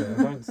 No,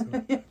 I don't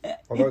snore.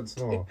 I don't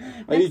snore.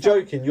 Are you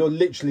joking? You're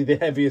literally the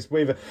heaviest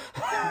breather.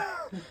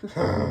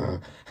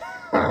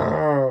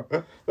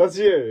 That's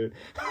you.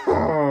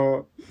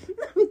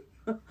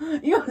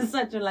 You're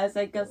such a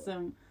like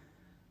custom.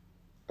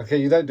 Okay,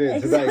 you don't do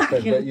it to that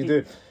extent, but you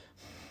do.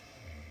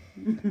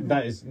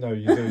 That is no,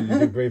 you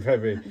do breathe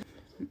heavy.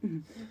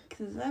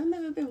 Because I've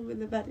never been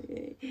with a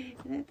buddy.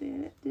 I've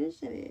forgotten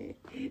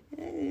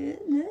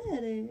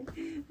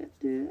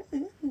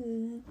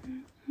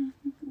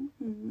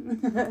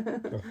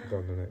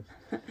the next.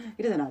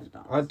 He doesn't know how to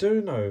dance. I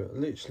do know.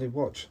 Literally,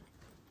 watch.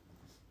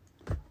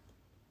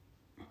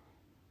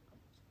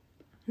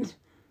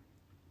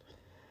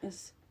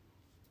 Yes.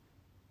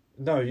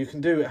 No, you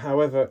can do it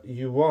however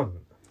you want.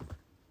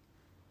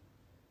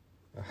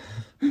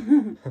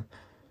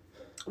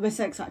 We're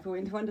so excited for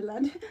Winter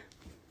Wonderland.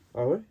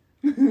 Are we?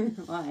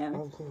 I am.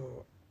 Oh,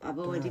 God. I've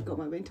already got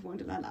my Winter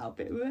Wonderland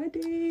outfit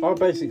ready. I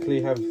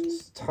basically have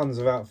tons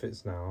of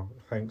outfits now,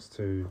 thanks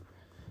to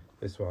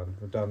this one.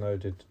 We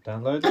downloaded?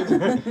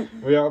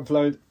 We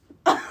upload.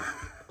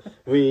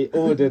 We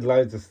ordered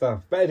loads of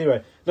stuff. But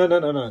anyway, no.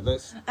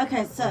 Let's...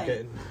 Okay,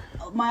 so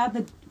my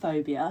other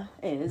phobia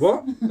is...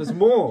 What? There's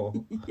more?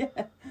 Yeah,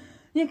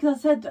 because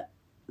I said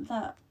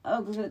that... I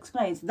was going to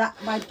explain. So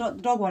that my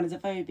dog one is a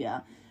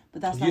phobia,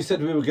 but that's... You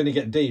said we were going to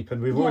get deep,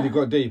 and we've already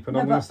got deep, and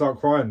I'm going to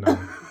start crying now.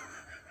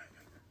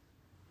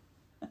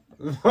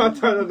 I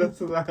don't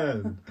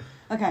understand.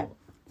 Okay,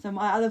 so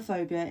my other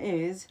phobia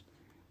is...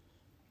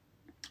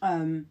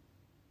 well,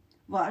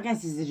 I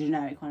guess this is a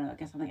generic one. I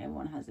guess I think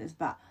everyone has this,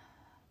 but...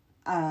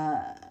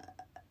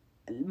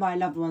 my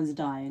loved ones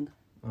dying.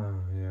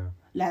 Oh, yeah.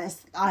 Like,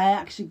 I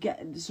actually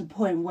get to a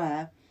point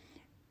where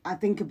I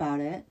think about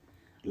it,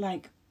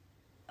 like...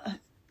 oh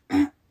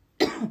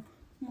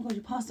my God,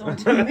 you passed it on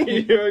to me.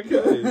 You're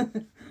okay.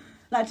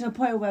 Like, to a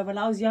point where when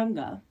I was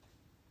younger,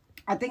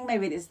 I think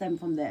maybe it stemmed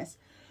from this,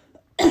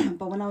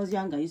 but when I was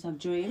younger, I used to have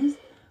dreams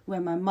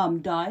where my mum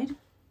died.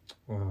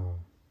 Wow.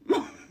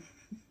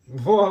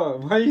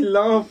 What? Why are you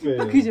laughing?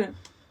 Because you went,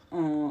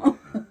 oh.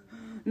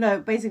 No,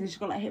 basically she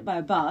got like hit by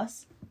a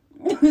bus.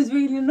 It was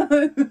really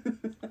low.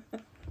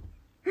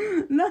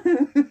 No.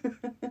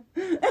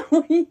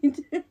 What are you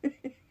doing?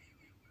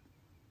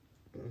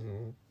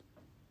 Mm-hmm.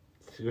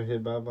 She got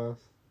hit by a bus.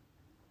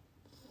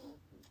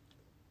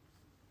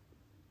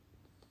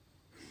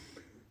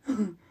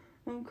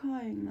 I'm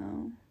crying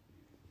now.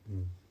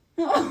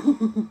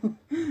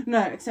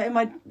 No, so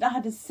I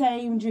had the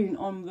same dream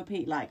on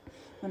repeat, like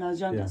when I was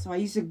younger. Yeah. So I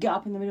used to get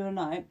up in the middle of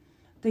the night,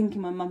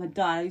 thinking my mum had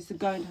died. I used to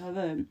go into her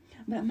room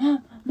and be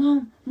like,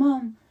 Mum.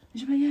 And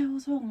she'd be like, yeah,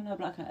 what's wrong? And I'd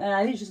be like, and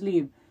I didn't just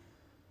leave.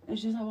 And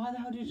she's like, why the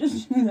hell did you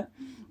just do that?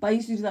 But I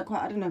used to do that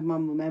quite. I don't know if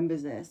Mum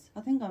remembers this.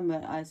 I think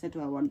I said to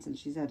her once, and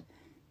she said,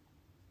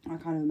 I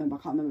can't remember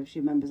if she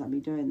remembers like me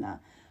doing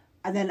that.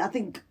 And then I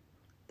think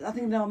that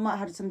I might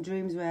have had some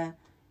dreams where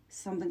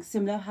something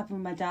similar happened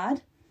with my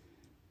dad.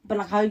 But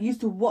like I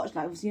used to watch,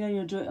 like obviously, you know, in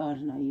your dream. Oh, I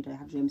don't know, you don't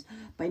have dreams,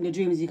 but in your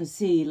dreams you could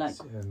see like.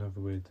 Yeah,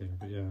 another weird thing,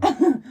 but yeah.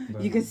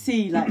 You could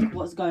see like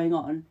what's going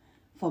on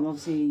from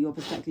obviously your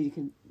perspective.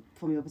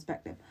 From your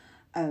perspective,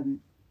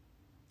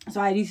 So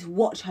I used to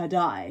watch her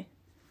die.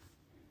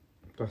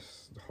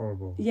 That's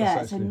horrible. Yeah,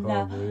 That's actually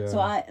horrible, yeah. So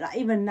I, like,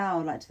 even now,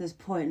 like, to this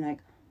point, like,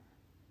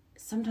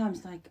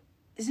 sometimes, like,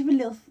 it's even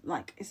little,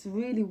 like, it's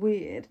really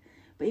weird,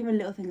 but even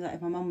little things, like,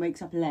 if my mum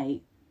wakes up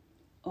late,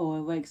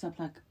 or wakes up,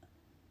 like,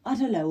 I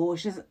don't know, or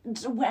she's,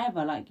 just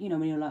whatever, like, you know,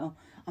 when you're like, oh,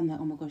 I'm like,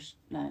 oh my gosh,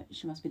 like,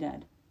 she must be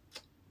dead.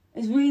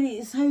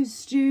 It's so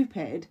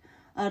stupid.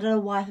 I don't know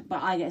why,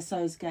 but I get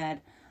so scared.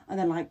 And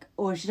then, like,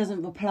 or she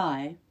doesn't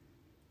reply,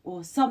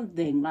 or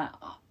something, like,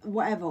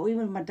 whatever. Or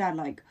even my dad,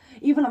 like,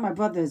 even like my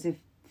brothers, if,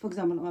 for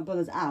example, my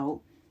brother's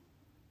out.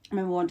 I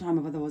remember one time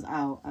my brother was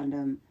out,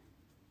 and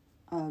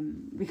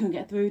we couldn't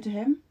get through to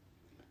him.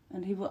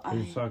 And he was...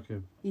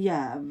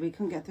 Yeah, we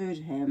couldn't get through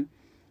to him.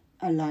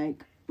 And,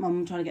 like, my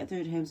mum tried to get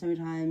through to him so many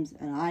times,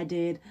 and I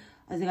did.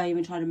 I think I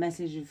even tried to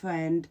message a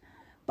friend.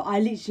 But I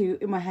literally,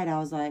 in my head, I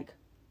was like,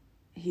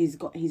 he's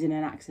in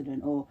an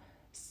accident, or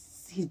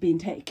he's been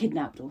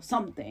kidnapped, or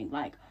something,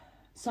 like,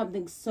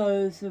 something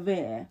so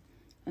severe.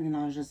 And then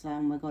I was just like,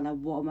 oh my god, like,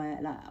 what am I,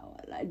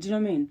 like, do you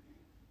know what I mean?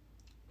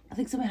 I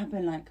think something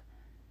happened, like,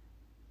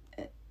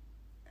 I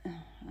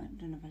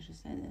don't know if I should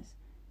say this,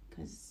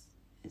 because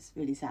it's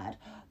really sad,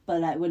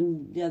 but, like,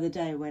 when, the other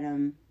day,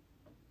 when,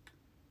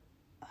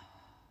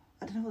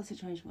 I don't know what the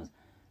situation was,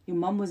 your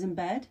mum was in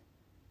bed,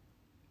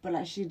 but,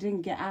 like, she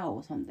didn't get out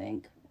or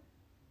something,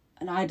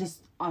 and I was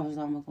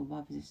like, oh my god,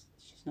 why is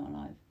she's not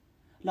alive?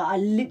 Like, I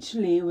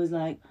literally was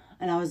like,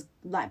 and I was,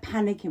 like,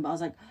 panicking, but I was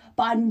like,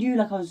 but I knew,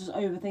 like, I was just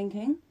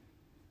overthinking.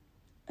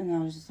 And I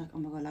was just like, oh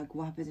my god, like,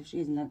 what happens if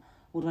she isn't? Like,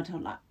 what do I tell?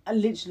 Like, I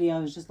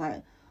was just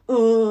like,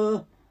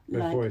 before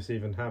like, it's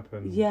even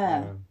happened.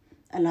 Yeah.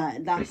 And,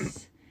 like,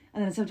 that's,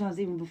 and then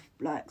sometimes even,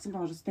 sometimes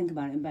I just think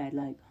about it in bed,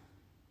 like,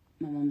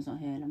 my mum's not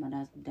here, like, my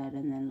dad's dead,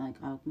 and then, like,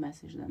 I'll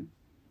message them.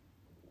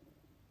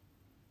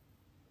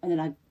 And then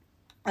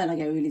I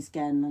get really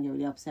scared, and I get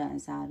really upset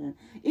and sad, and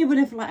even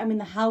if, like, I'm in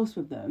the house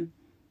with them,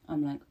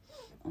 I'm like,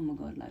 oh my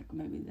god, like,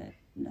 maybe they're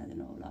not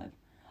alive.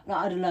 Like,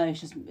 I don't know, it's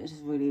just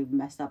really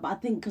messed up. But I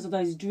think because of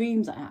those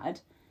dreams I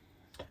had.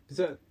 Was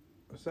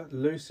that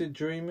lucid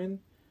dreaming?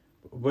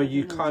 Were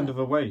you kind of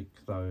awake,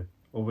 though?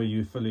 Or were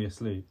you fully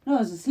asleep? No, I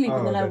was asleep,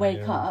 and then I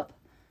wake up.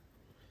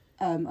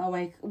 When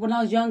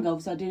I was younger,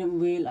 obviously I didn't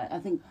realise, I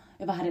think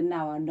if I had it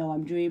now, I know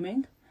I'm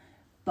dreaming.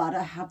 But I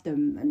don't have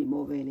them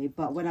anymore, really.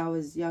 But when I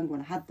was young,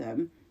 when I had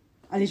them,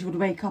 I literally would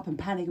wake up and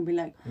panic and be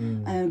like,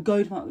 and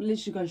go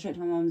straight to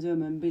my mum's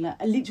room and be like,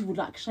 I literally would,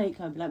 like, shake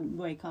her and be like,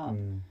 wake up.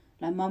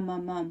 Like, mum.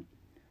 And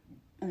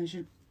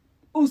then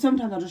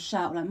sometimes I'll just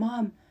shout, like,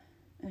 mum.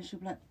 And she'll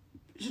be like,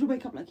 should I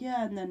wake up? Like,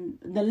 yeah. And then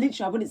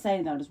literally, I wouldn't say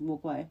anything, I'll just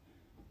walk away.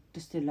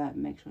 Just to, like,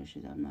 make sure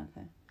she's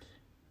okay.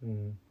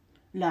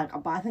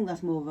 Like, but I think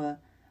that's more of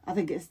I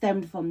think it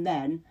stemmed from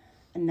then.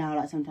 And now,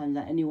 like, sometimes,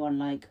 like, anyone,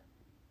 like,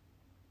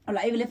 or,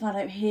 like, even if I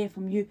don't hear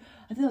from you,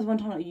 I think there was one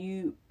time, like,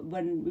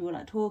 when we were,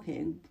 like,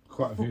 talking.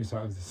 Quite a few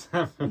times this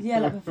happened. Yeah,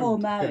 like, before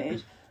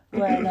marriage,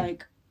 where,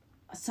 like,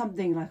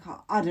 something, like,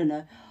 I don't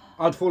know.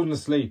 I'd fallen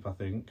asleep, I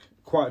think.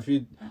 Quite a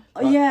few.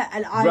 Like, yeah,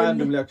 and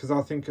randomly, because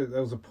I think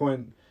there was a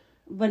point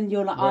when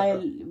you're like,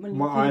 when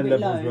my iron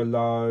levels were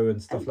low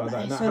and stuff like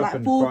that, and that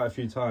happened quite a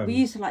few times. We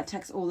used to, like,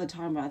 text all the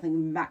time, but I think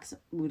max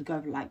would go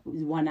for, like,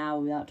 1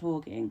 hour without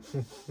talking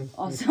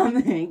or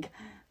something.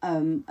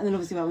 And then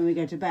obviously, like, when we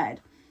go to bed,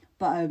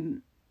 but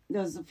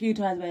there was a few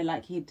times where,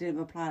 like, he didn't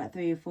reply, like,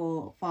 3 or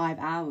 4 or 5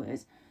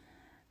 hours,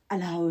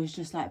 and I was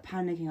just, like,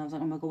 panicking. I was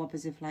like, oh my god, what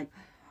as if, like,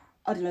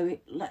 I don't know,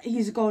 like,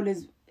 he's just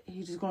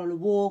gone on a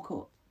walk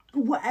or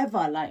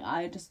whatever. Like,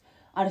 I just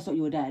thought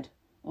you were dead,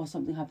 or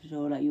something happened,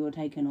 or, like, you were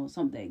taken or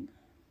something.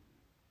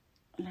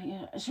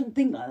 Like, I shouldn't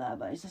think like that,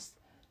 but it's just,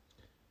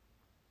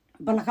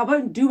 but, like, I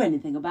won't do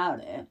anything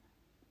about it.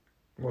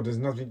 Well, there's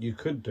nothing you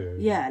could do.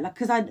 Yeah, like,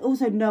 because I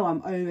also know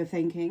I'm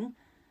overthinking,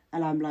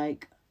 and I'm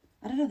like,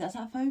 I don't know, that's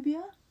that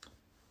phobia?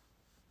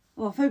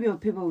 Well, phobia of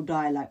people who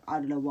die, like, I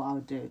don't know what I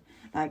would do.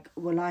 Like,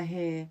 when I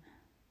hear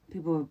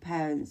people with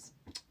parents,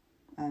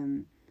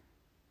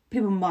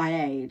 people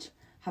my age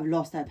have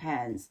lost their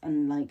parents,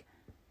 and, like,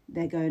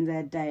 they're going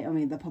their day, I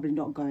mean, they're probably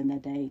not going their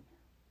day,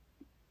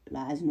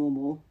 like, as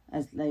normal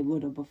as they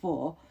would have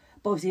before,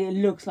 but obviously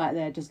it looks like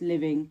they're just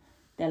living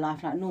their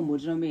life like normal,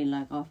 do you know what I mean?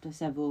 Like, after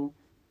several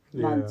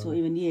months or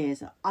even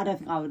years, I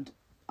don't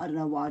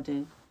know what I'd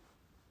do.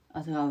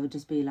 I think I would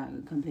just be, like,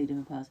 a completely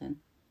different person.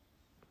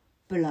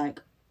 But,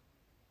 like,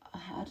 I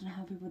don't know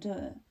how people do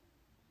it.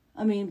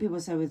 I mean, people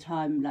say with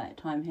time, like,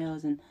 time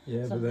heals and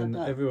yeah, stuff but then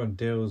like that. Everyone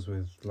deals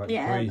with, like,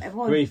 grief.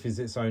 Grief is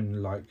its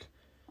own, like,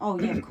 oh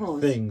yeah, of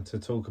course, thing to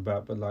talk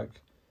about. But,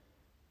 like,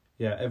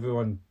 yeah,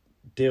 everyone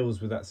deals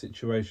with that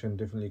situation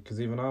differently.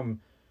 Because even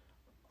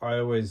I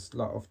always,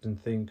 like, often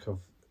think of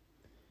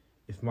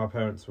if my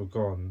parents were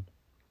gone,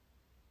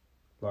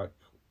 like,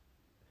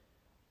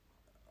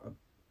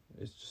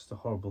 it's just a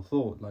horrible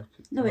thought. Like,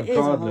 no, it is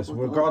a horrible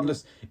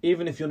regardless,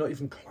 even if you're not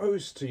even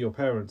close to your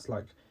parents,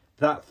 like,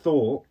 that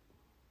thought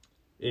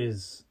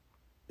is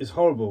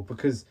horrible,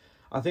 because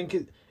I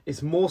think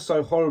it's more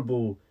so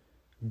horrible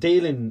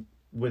dealing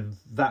with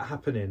that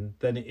happening,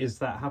 then it is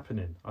that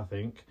happening, I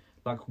think.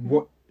 Like,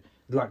 what...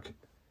 Like,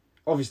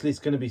 obviously it's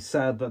going to be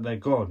sad that they're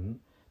gone,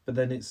 but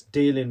then it's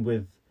dealing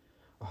with,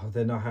 oh,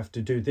 then I have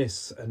to do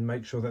this and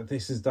make sure that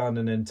this is done,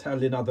 and then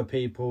telling other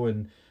people,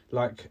 and,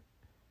 like,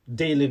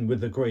 dealing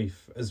with the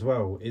grief as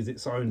well is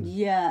its own...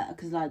 Yeah,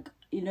 because, like,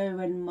 you know,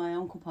 when my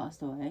uncle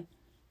passed away,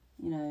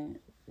 you know...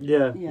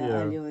 Yeah.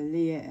 Earlier in the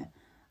year.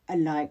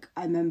 And, like,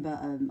 I remember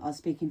I was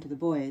speaking to the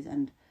boys,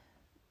 and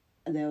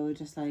they were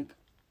just like,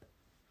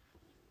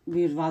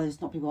 we would rather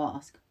just not people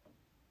ask.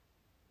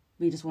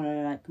 We just want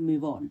to, like,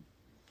 move on.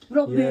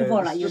 Not move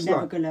on, like, you're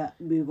never going to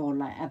move on,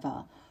 like,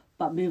 ever.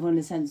 But move on in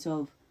the sense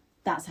of,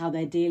 that's how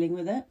they're dealing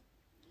with it.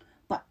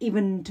 But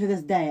even to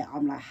this day,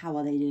 I'm like, how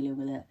are they dealing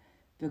with it?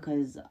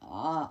 Because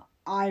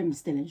I'm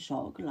still in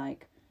shock,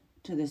 like,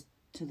 to this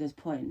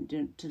point,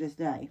 to this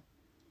day.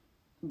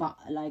 But,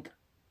 like...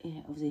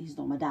 Yeah, obviously he's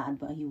not my dad,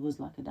 but he was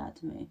like a dad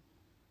to me.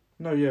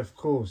 No, yeah, of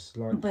course.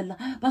 Like, but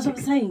that's what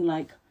I'm saying.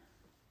 Like,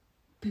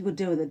 people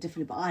deal with it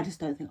differently, but I just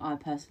don't think I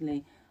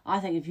personally. I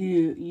think if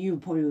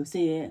you probably will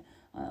see it.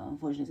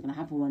 Unfortunately, it's going to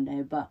happen one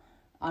day, but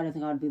I don't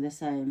think I'd be the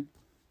same.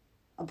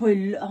 I'll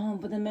probably.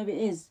 But then maybe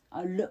it is.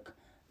 I look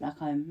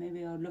like I'm.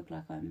 Maybe I'll look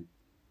like I'm.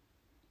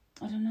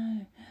 I don't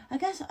know. I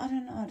guess I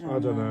don't know. I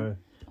don't know.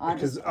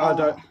 Because I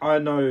don't. I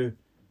know.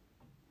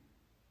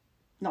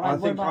 Not like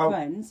one of my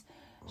friends.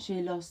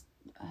 She lost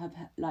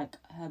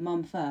her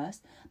mum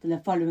first, then the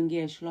following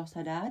year she lost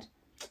her dad,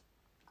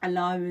 and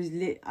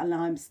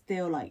I'm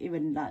still like,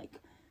 even like,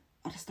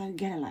 I just don't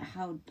get it. Like,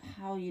 how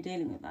are you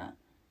dealing with that?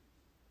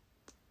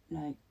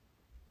 Like,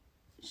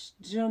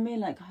 do you know what I mean?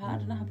 Like, I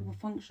don't know how people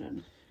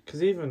function.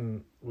 Because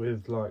even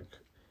with like,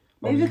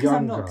 maybe because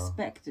I'm not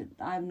expected,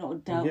 I've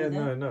not dealt with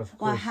it. No, of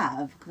course. Well, I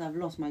have, because I've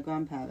lost my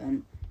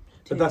grandparent.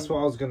 But that's what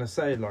I was gonna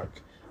say.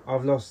 Like,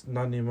 I've lost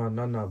Nanima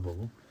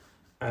Nanabu,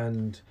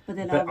 and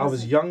but I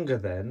was younger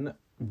then.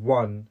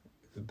 One,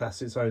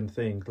 that's its own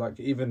thing. Like,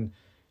 even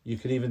you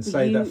could even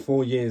say that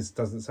 4 years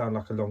doesn't sound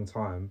like a long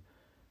time,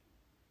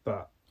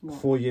 but what?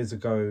 4 years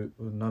ago,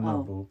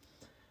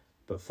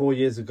 but 4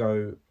 years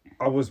ago,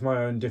 I was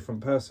my own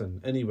different person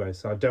anyway.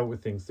 So I dealt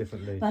with things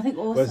differently. But I think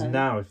also, whereas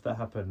now, if that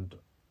happened,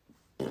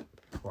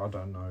 well, I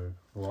don't know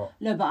what.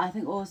 No, but I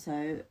think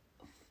also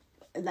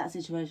in that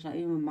situation, like,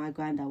 even with my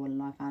granddad, when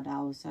I found out,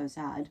 I was so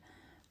sad.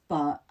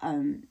 But I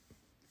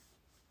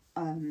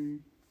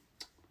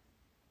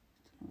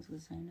was going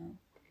to say no.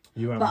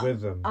 You weren't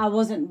with them. I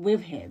wasn't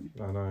with him.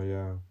 I know,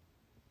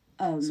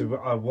 yeah. So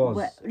I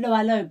was. No,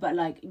 I know, but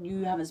like,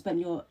 you haven't spent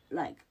your,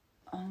 like,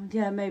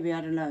 yeah, maybe,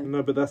 I don't know.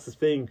 No, but that's the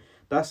thing.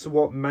 That's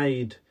what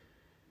made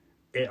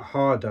it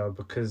harder,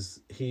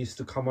 because he used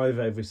to come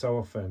over every so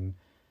often,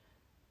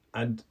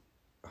 and.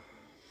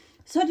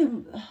 So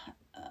did.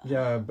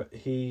 Yeah, but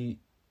he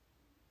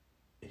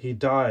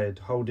died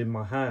holding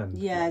my hand.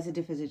 Yeah, it's a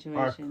different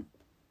situation.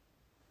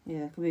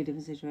 Yeah, completely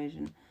different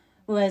situation.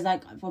 Whereas,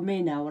 like, for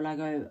me now, when I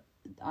go,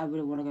 I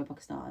wouldn't want to go to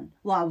Pakistan.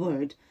 Well, I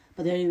would,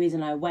 but the only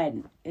reason I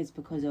went is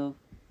because of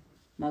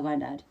my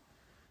granddad.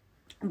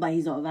 But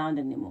he's not around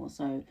anymore,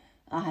 so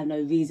I have no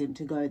reason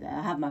to go there.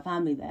 I have my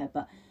family there,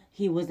 but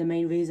he was the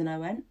main reason I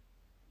went.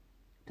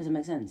 Does it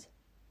make sense?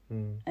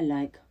 Mm. And,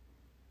 like,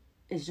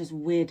 it's just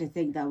weird to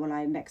think that when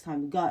I next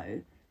time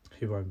go,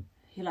 he won't.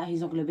 He's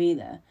not going to be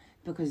there,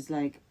 because,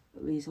 like,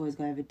 we used to always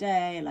go every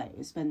day, like,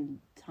 we spend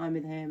time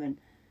with him, and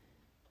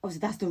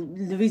obviously that's the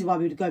reason why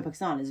we would go to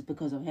Pakistan is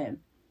because of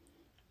him.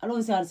 And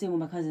obviously I'd see him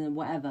with my cousins and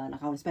whatever,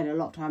 like, I would spend a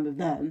lot of time with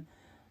them,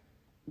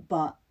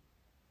 but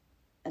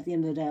at the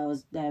end of the day I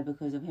was there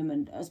because of him,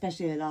 and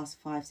especially the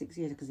last 5-6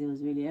 years, because he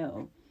was really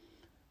ill.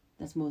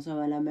 That's more so.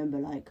 And I remember,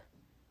 like,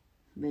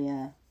 but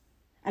yeah,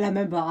 and I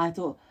remember I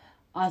thought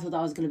that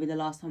was going to be the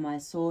last time I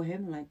saw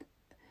him, like,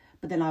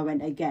 but then I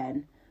went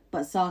again.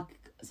 But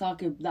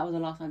Saqib, that was the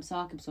last time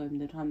Saqib saw him,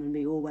 the time when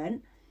we all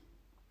went.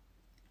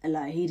 And,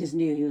 like, he just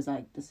knew, he was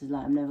like, this is,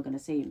 like, I'm never going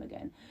to see him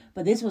again.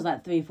 But this was,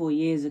 like, 3-4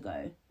 years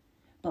ago.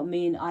 But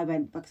I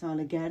went Pakistan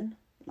again.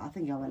 I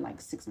think I went, like,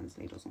 6 months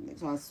later or something.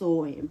 So I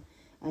saw him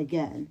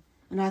again.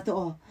 And I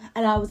thought,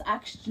 and I was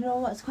actually, you know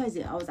what's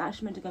crazy? I was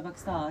actually meant to go to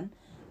Pakistan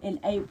in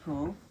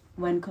April,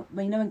 when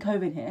you know when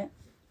COVID hit?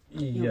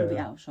 You're going to be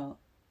out of shot.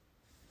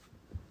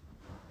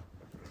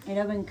 You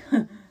know when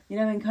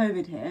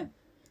COVID hit?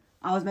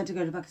 I was meant to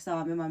go to Pakistan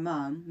with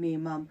me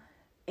and mum,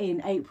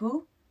 in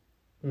April.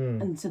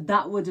 Mm. And so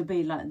that would have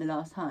been, like, the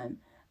last time.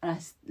 And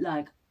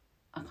I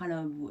kind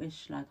of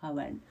wish, like, I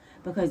went.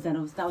 Because then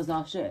that was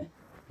last year.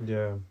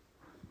 Yeah.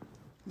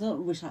 I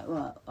don't wish, like,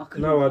 well, I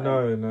couldn't. No,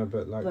 I know,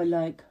 but, like... But,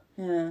 like,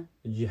 yeah.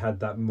 You had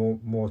that more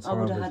time.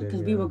 I would have had,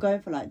 because we were going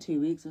for, like, 2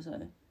 weeks or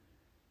so.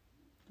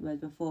 Whereas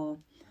before.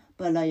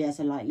 But, like, yeah,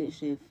 so, like,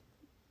 literally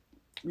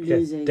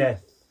losing...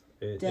 Death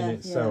in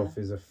itself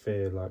is a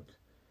fear, like...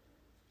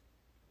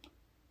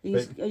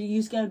 Are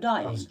you scared of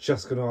dying? I was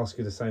just going to ask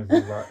you the same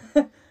thing.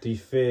 Like, do you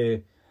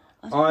fear?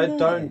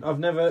 I've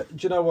never. Do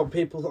you know what,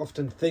 people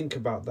often think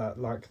about that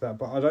like that?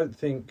 But I don't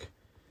think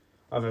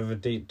I've ever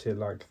deeped it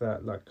like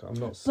that. Like, I'm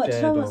not scared. But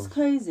you know what's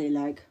crazy?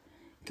 Like,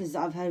 because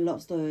I've heard a lot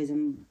of stories,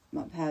 and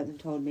my parents have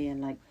told me,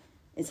 and, like,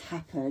 it's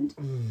happened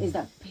is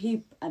that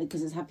people,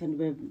 because it's happened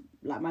with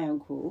like my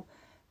uncle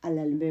and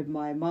then with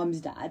my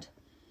mum's dad,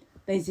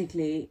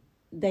 basically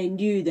they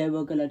knew they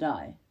were gonna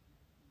die.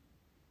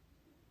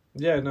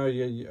 Yeah, no,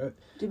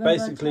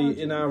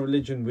 basically in our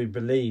religion we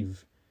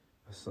believe,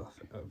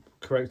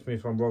 correct me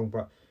if I'm wrong,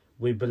 but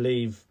we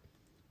believe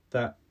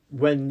that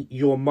when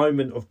your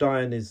moment of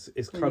dying is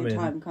coming,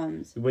 your time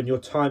comes, when your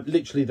time,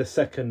 literally the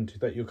second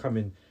that you're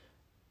coming,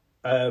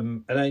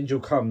 an angel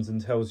comes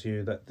and tells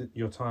you that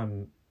your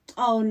time.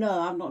 Oh no,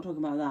 I'm not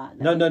talking about that.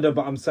 No,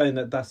 but I'm saying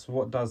that that's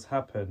what does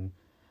happen,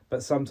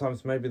 but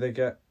sometimes maybe they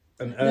get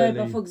an early.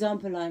 No, but for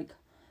example, like,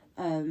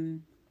 I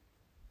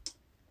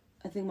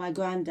think my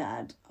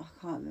granddad, I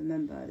can't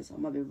remember, so I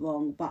might be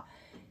wrong, but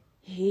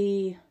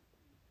he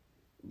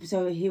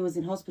was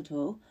in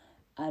hospital,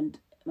 and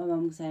my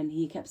mum was saying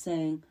he kept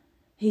saying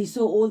he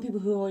saw all the people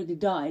who already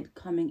died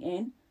coming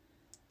in,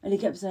 and he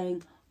kept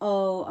saying,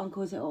 "Oh,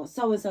 Uncle said, oh,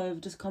 so and so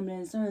have just come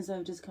in, so and so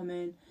have just come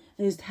in," and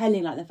he was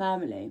telling like the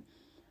family,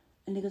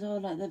 and he goes, "Oh,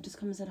 like they've just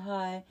come and said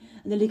hi,"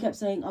 and then he kept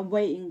saying, "I'm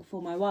waiting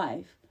for my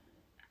wife.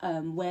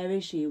 Where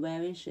is she?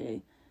 Where is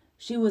she?"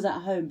 She was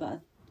at home,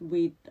 but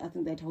I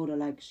think they told her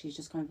like she's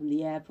just coming from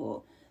the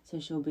airport, so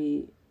she'll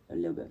be a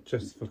little bit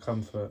just for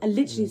comfort. And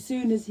literally, as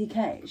soon as she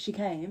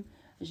came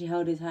and she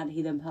held his hand,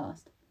 he then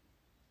passed.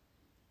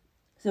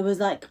 So it was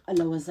like, I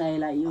was saying,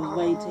 like you were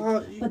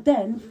waiting. But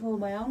then for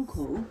my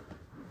uncle,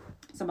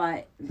 so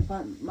my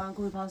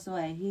uncle who passed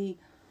away, he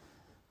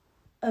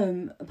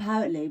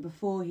apparently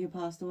before he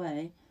passed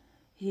away,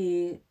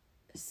 he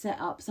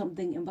set up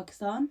something in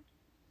Pakistan,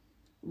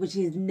 which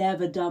he's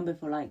never done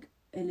before, like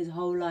in his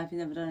whole life he's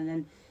never done, and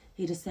then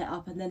he just set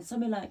up, and then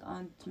something like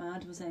my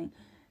aunt was saying,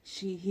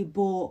 he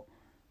bought,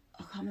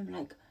 I can't remember,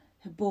 like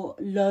he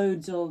bought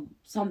loads of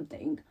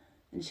something,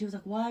 and she was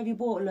like, "Why have you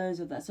bought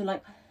loads of that?" So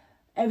like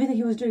everything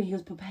he was doing, he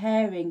was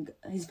preparing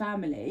his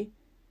family.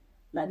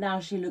 Like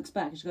now she looks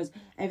back and she goes,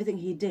 everything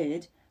he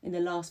did in the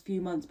last few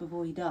months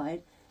before he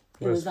died,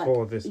 it was like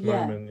for this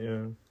moment,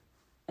 yeah.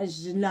 And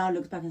she just now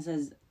looks back and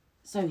says,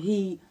 so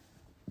he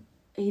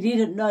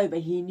didn't know, but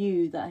he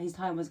knew that his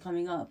time was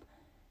coming up,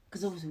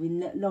 because obviously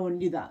no one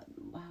knew that,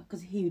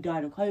 because he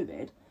died of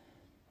COVID.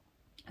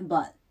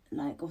 But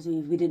like obviously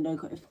if we didn't know,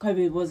 if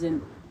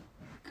COVID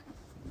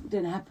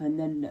didn't happen,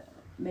 then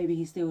maybe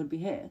he still would be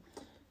here.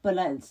 But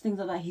like it's things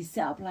like that, he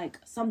set up like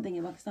something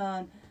in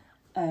Pakistan,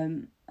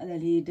 and then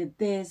he did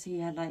this. He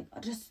had like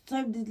just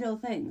so many little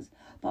things.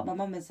 But my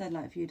mum has said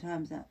like a few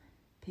times that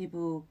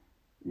people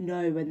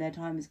know when their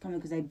time is coming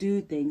because they do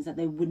things that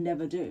they would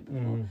never do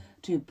before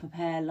to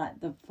prepare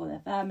like for their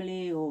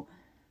family or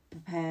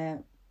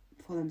prepare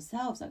for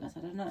themselves. I guess, I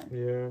don't know.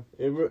 Yeah,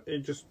 it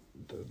just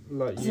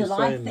like you saying so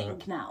I think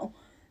that now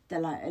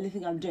that like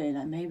anything I'm doing,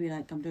 like maybe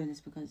like I'm doing this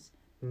because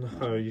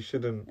no, you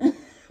shouldn't.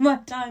 My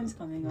time's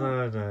coming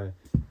up. No.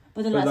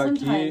 But then like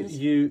sometimes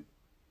you.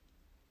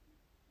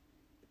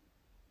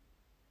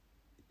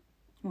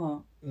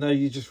 What? No,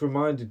 you just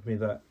reminded me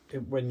that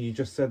when you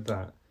just said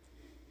that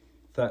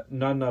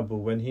Nanabu,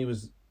 when he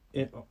was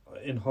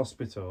in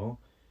hospital,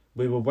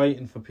 we were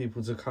waiting for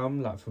people to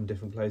come, like from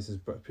different places,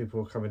 but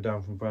people were coming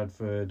down from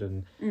Bradford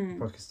and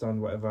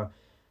Pakistan, whatever.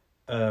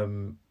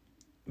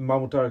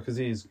 Mahmoud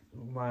Aziz,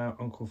 my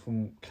uncle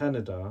from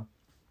Canada,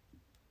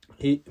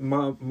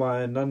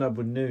 my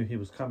Nanabu knew he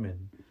was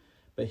coming,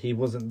 but he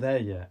wasn't there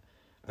yet.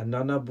 And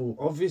Nanabu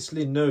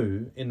obviously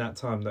knew in that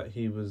time that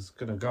he was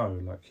going to go.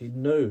 Like, he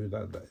knew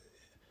that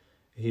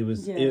he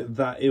was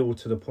that ill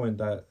to the point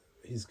that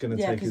he's going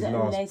to take his last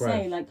breath. Yeah, because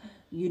they say, like,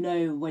 you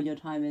know when your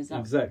time is up.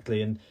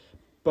 Exactly.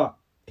 But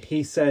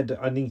he said,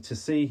 I need to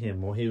see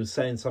him. Or he was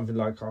saying something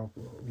like, oh,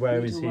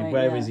 where is he?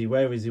 Where is he?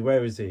 Where is he?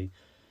 Where is he?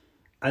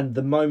 And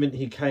the moment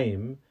he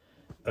came,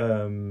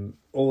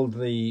 all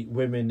the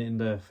women in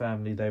the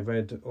family, they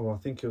read, or I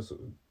think it was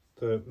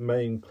the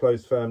main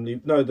close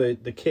family, no, the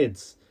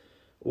kids,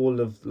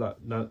 all of like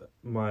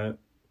my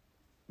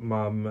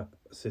mum,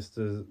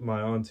 sisters,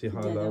 my auntie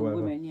Hala, whatever.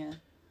 Women,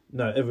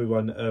 No,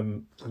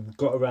 everyone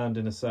got around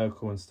in a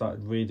circle and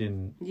started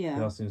reading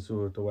Yasin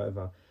Surah or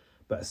whatever.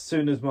 But as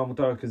soon as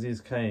Mahmoud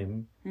Aziz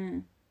came,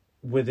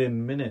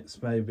 within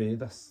minutes maybe, he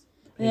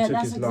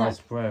took his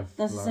last breath.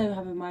 That's so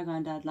happened with my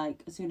granddad.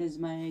 Like, as soon as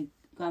my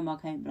grandma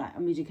came, like,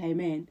 Amija came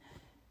in,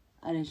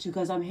 and then she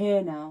goes, "I'm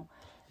here now."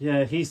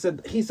 Yeah, he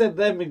said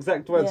them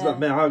exact words, like,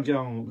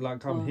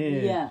 like, I'm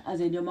here. Yeah,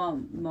 as in your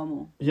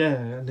mum. Yeah,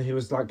 and he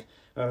was like,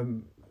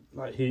 I'm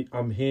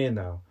here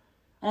now.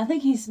 And I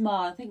think he's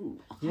smart.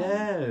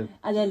 Yeah.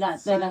 And then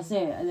then that's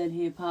it. And then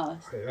he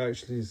passed. It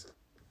actually is.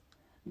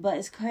 But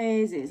it's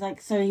crazy. It's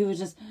like, so he was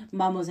just,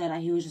 Mum was there,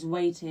 like, he was just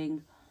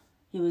waiting.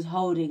 He was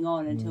holding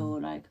on until,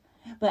 like,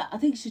 but I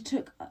think she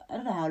took, I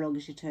don't know how long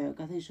she took.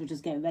 I think she was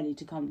just getting ready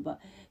to come.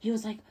 But he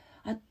was like,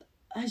 had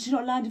she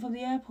not landed from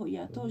the airport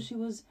yet? I thought she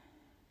was,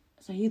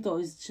 so he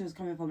thought she was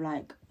coming from,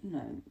 like,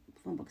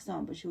 from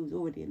Pakistan, but she was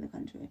already in the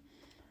country.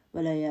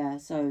 Well,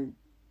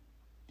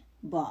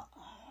 but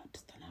I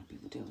just don't know how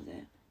people deal with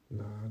it.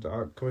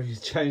 No, can we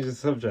change the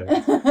subject?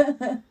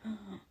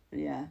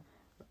 Yeah.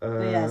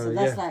 So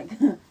that's like,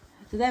 so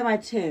they're my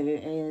two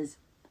is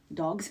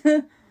dogs.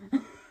 And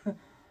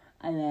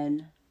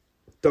then...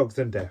 Dogs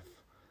and death.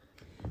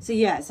 So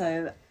yeah,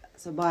 so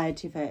my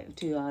two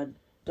are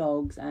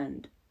dogs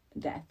and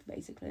death,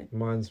 basically.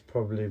 Mine's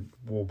probably,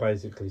 well,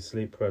 basically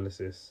sleep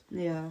paralysis.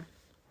 Yeah.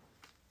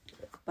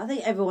 But I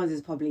think everyone's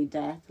is probably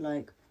death.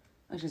 Like,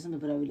 actually, some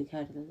people don't really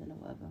care to or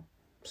whatever.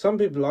 Some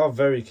people are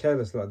very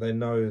careless, like they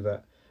know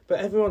that. But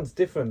everyone's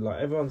different. Like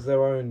everyone's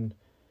their own.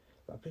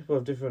 Like people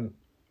have different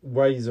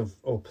ways of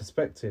or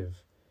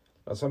perspective.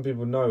 Like some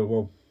people know.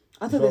 Well,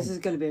 I thought this was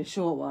going to be a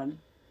short one.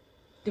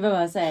 Do you remember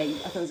what I was saying?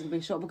 I thought it was going to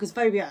be short because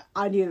phobia.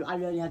 I knew I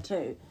only had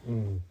 2.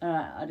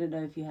 I don't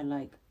know if you had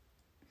like.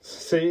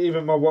 See,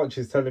 even my watch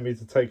is telling me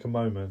to take a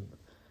moment.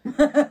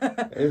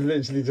 It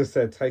literally just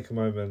said, take a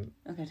moment.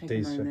 Okay,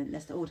 take a moment.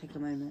 Let's all take a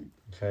moment.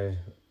 Okay,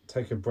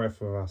 take a breath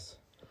with us.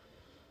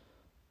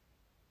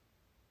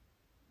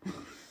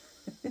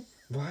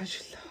 Why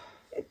should you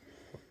laugh?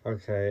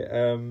 Okay,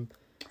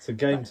 so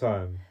game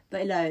time.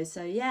 But no,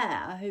 so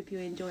yeah, I hope you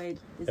enjoyed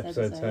this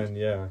episode 10,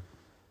 yeah.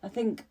 I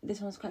think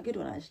this one's quite a good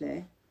one,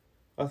 actually.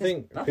 I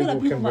think I people feel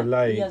like can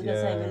relate. Yeah, I was going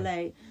to say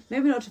relate.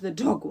 Maybe not to the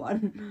dog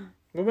one.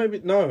 Well,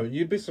 maybe, no,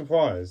 you'd be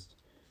surprised.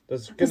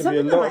 There's going to be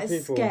a lot of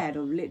people... scared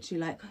of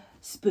literally, like,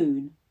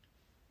 spoon.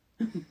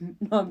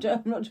 No, I'm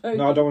not joking.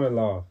 No, I don't want to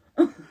laugh.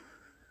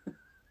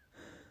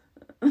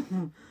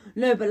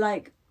 No, but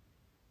like...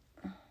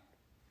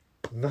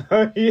 No,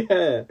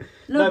 yeah.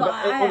 No, but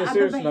on a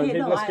serious note,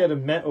 people are scared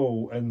of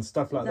metal and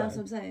stuff like that. That's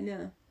what I'm saying,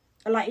 yeah.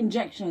 Like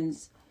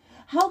injections.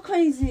 How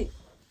crazy...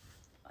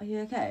 Are you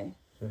okay?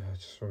 Yeah, I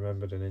just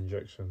remembered an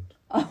injection.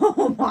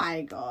 Oh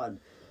my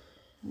God.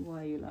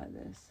 Why are you like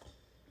this?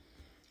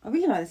 I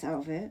really like this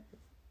outfit.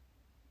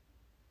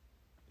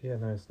 Yeah,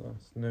 no, it's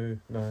nice. New,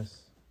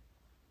 nice.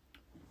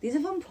 These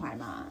are from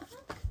Primark.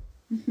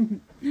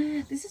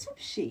 This is from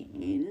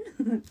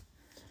Shein.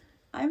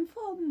 I'm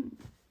from...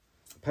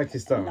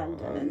 Pakistan.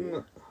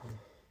 London.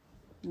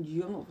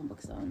 You're not from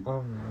Pakistan.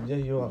 Yeah,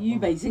 you are. You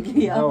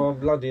basically are. No, I'm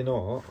bloody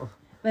not.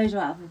 Where's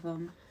your outfit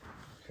from?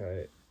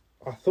 Okay.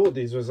 I thought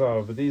these were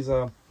Zara, but these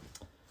are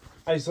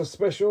ASOS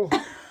special.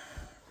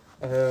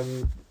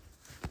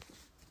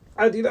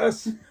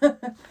 Adidas.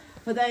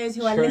 For those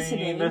who are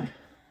listening,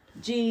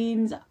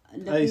 jeans,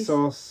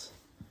 ASOS.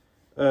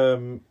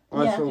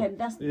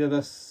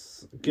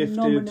 That's gifted.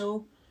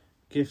 Nominal.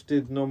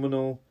 Gifted,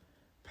 nominal,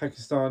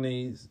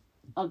 Pakistani,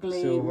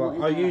 ugly.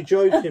 silver. Are you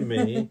joking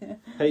me?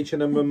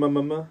 H&M,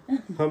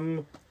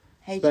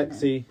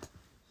 Spexy.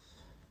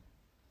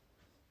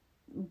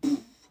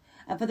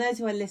 And for those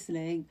who are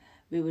listening,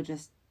 we were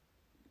just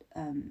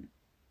telling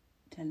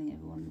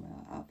everyone where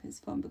our outfit's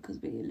from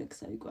because we look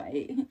so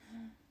great.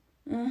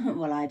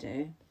 Well, I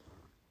do.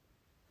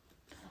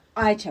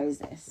 I chose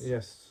this.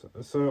 Yes,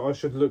 so I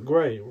should look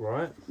great,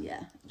 right?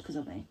 Yeah, because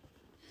of me.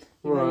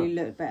 You Right. really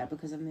look better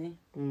because of me.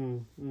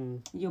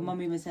 Your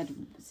mum even said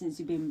since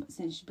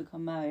you've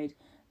become married,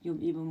 you're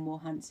even more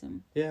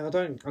handsome. Yeah, I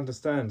don't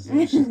understand.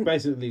 She's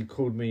basically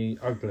called me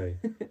ugly.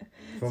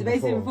 So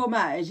basically, before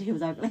marriage, he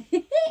was ugly.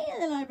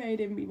 And then I made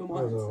him even more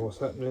handsome. What's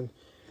happening?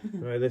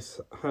 Anyway,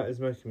 this hat is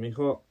making me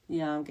hot.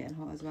 Yeah, I'm getting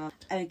hot as well.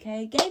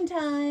 Okay, game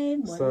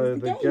time. So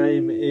the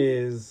game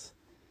is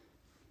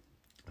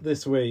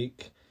this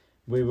week.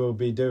 We will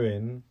be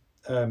doing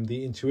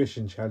the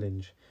intuition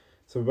challenge.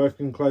 So we both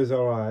can close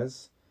our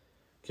eyes,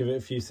 give it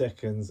a few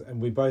seconds, and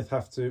we both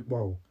have to.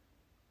 Well,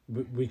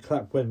 we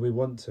clap when we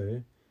want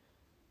to,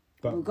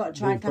 but we've got to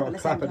try and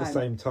clap at the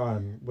same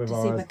time with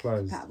our eyes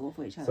closed.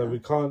 For each other. So we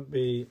can't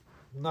be.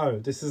 No,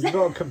 this is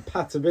not a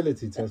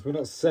compatibility test. We're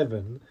not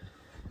 7.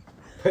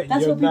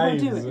 That's what people are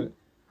doing.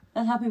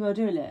 That's how people are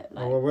doing it.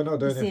 Like, well, we're not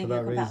doing it for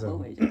that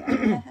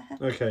reason.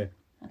 Okay.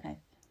 Okay.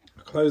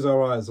 Close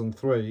our eyes on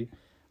 3,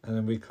 and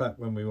then we clap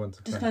when we want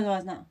to clap. Just close our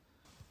eyes now.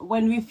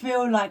 When we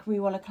feel like we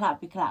want to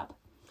clap, we clap.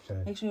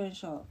 Okay. Make sure you're in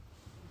shot.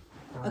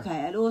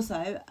 Okay, and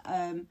also,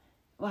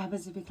 what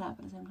happens if we clap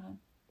at the same time?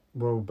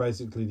 Well,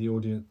 basically the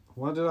audience...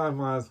 Why did I have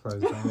my eyes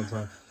closed the whole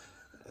time?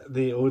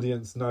 The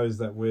audience knows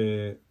that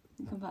we're...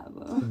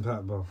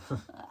 Compatible.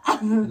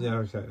 Yeah,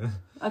 okay.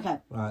 Okay.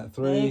 Right,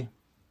 3...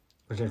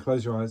 Okay,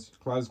 close your eyes.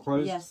 Close.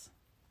 Yes.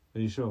 Are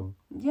you sure?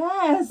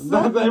 Yes.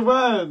 No, they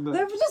weren't.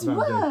 They just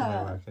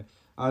were. Okay.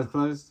 Eyes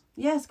closed?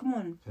 Yes, come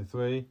on. Okay,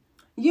 3.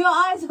 Your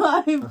eyes are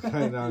open.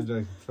 Okay, no, I'm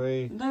joking.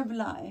 3. Don't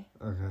lie.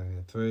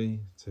 Okay, 3,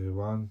 2,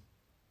 1.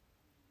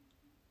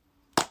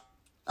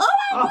 Oh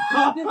my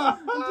God! Did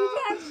you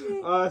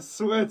actually? I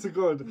swear to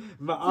God,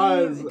 my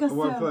eyes were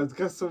closed.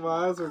 Guess what?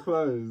 My eyes were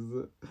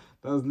closed.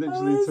 That was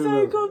literally too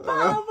so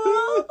compatible.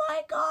 Oh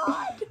my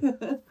God!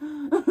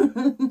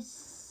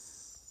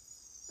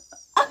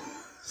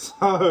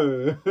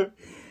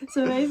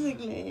 So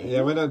basically...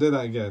 Yeah, we're not doing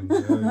that again.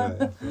 Okay. Right.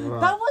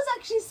 That was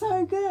actually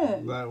so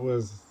good. That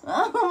was...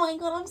 Oh my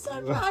God, I'm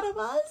so proud of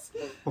us.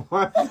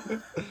 What?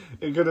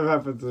 It could have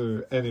happened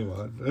to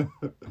anyone.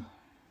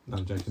 No,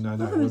 I'm joking. No,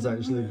 it was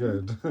actually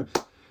good.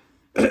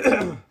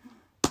 You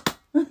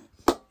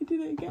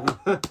did it again.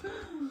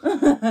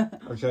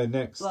 Okay,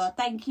 next. Well,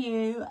 thank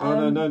you.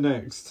 No,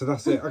 next.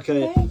 That's it.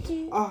 Okay. Thank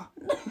you.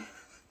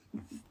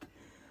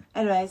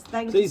 Anyways,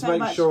 thank you Please so make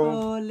much sure-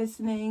 for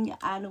listening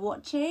and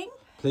watching.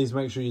 Please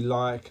make sure you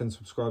like and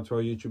subscribe to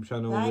our YouTube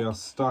channel. Like, we are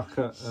stuck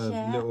at a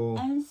Share little...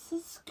 and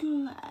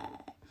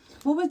subscribe.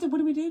 What did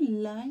we do?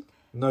 Like?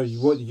 No,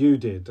 what you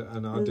did,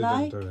 and I Like-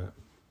 didn't do it.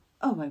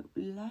 Oh, wait.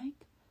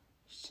 Like,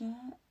 share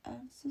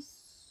and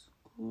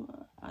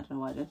subscribe. I don't know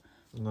what I did.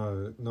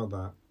 No, not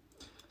that.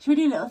 Should we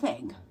do a little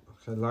thing?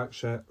 Okay, like,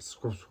 share,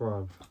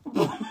 subscribe.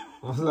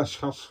 Like,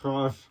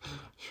 subscribe.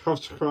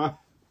 Subscribe.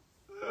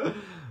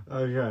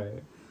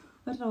 Okay.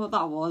 I don't know what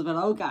that was, but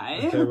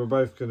okay. Okay, we're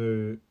both going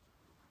to...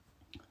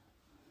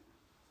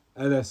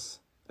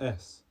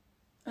 LSS.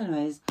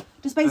 Anyways,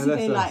 just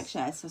basically LSS. like,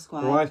 share,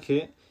 subscribe. Like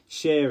it,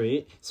 share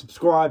it,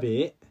 subscribe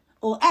it.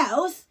 Or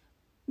else,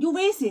 you're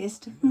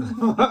racist.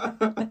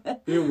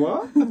 You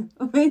what?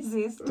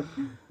 Racist.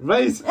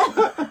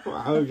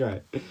 Racist.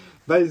 Okay.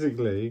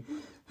 Basically,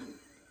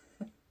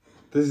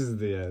 this is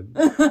the end.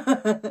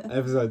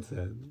 Episode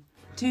 10.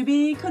 To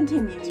be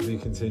continued. To be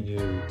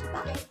continued.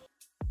 Bye.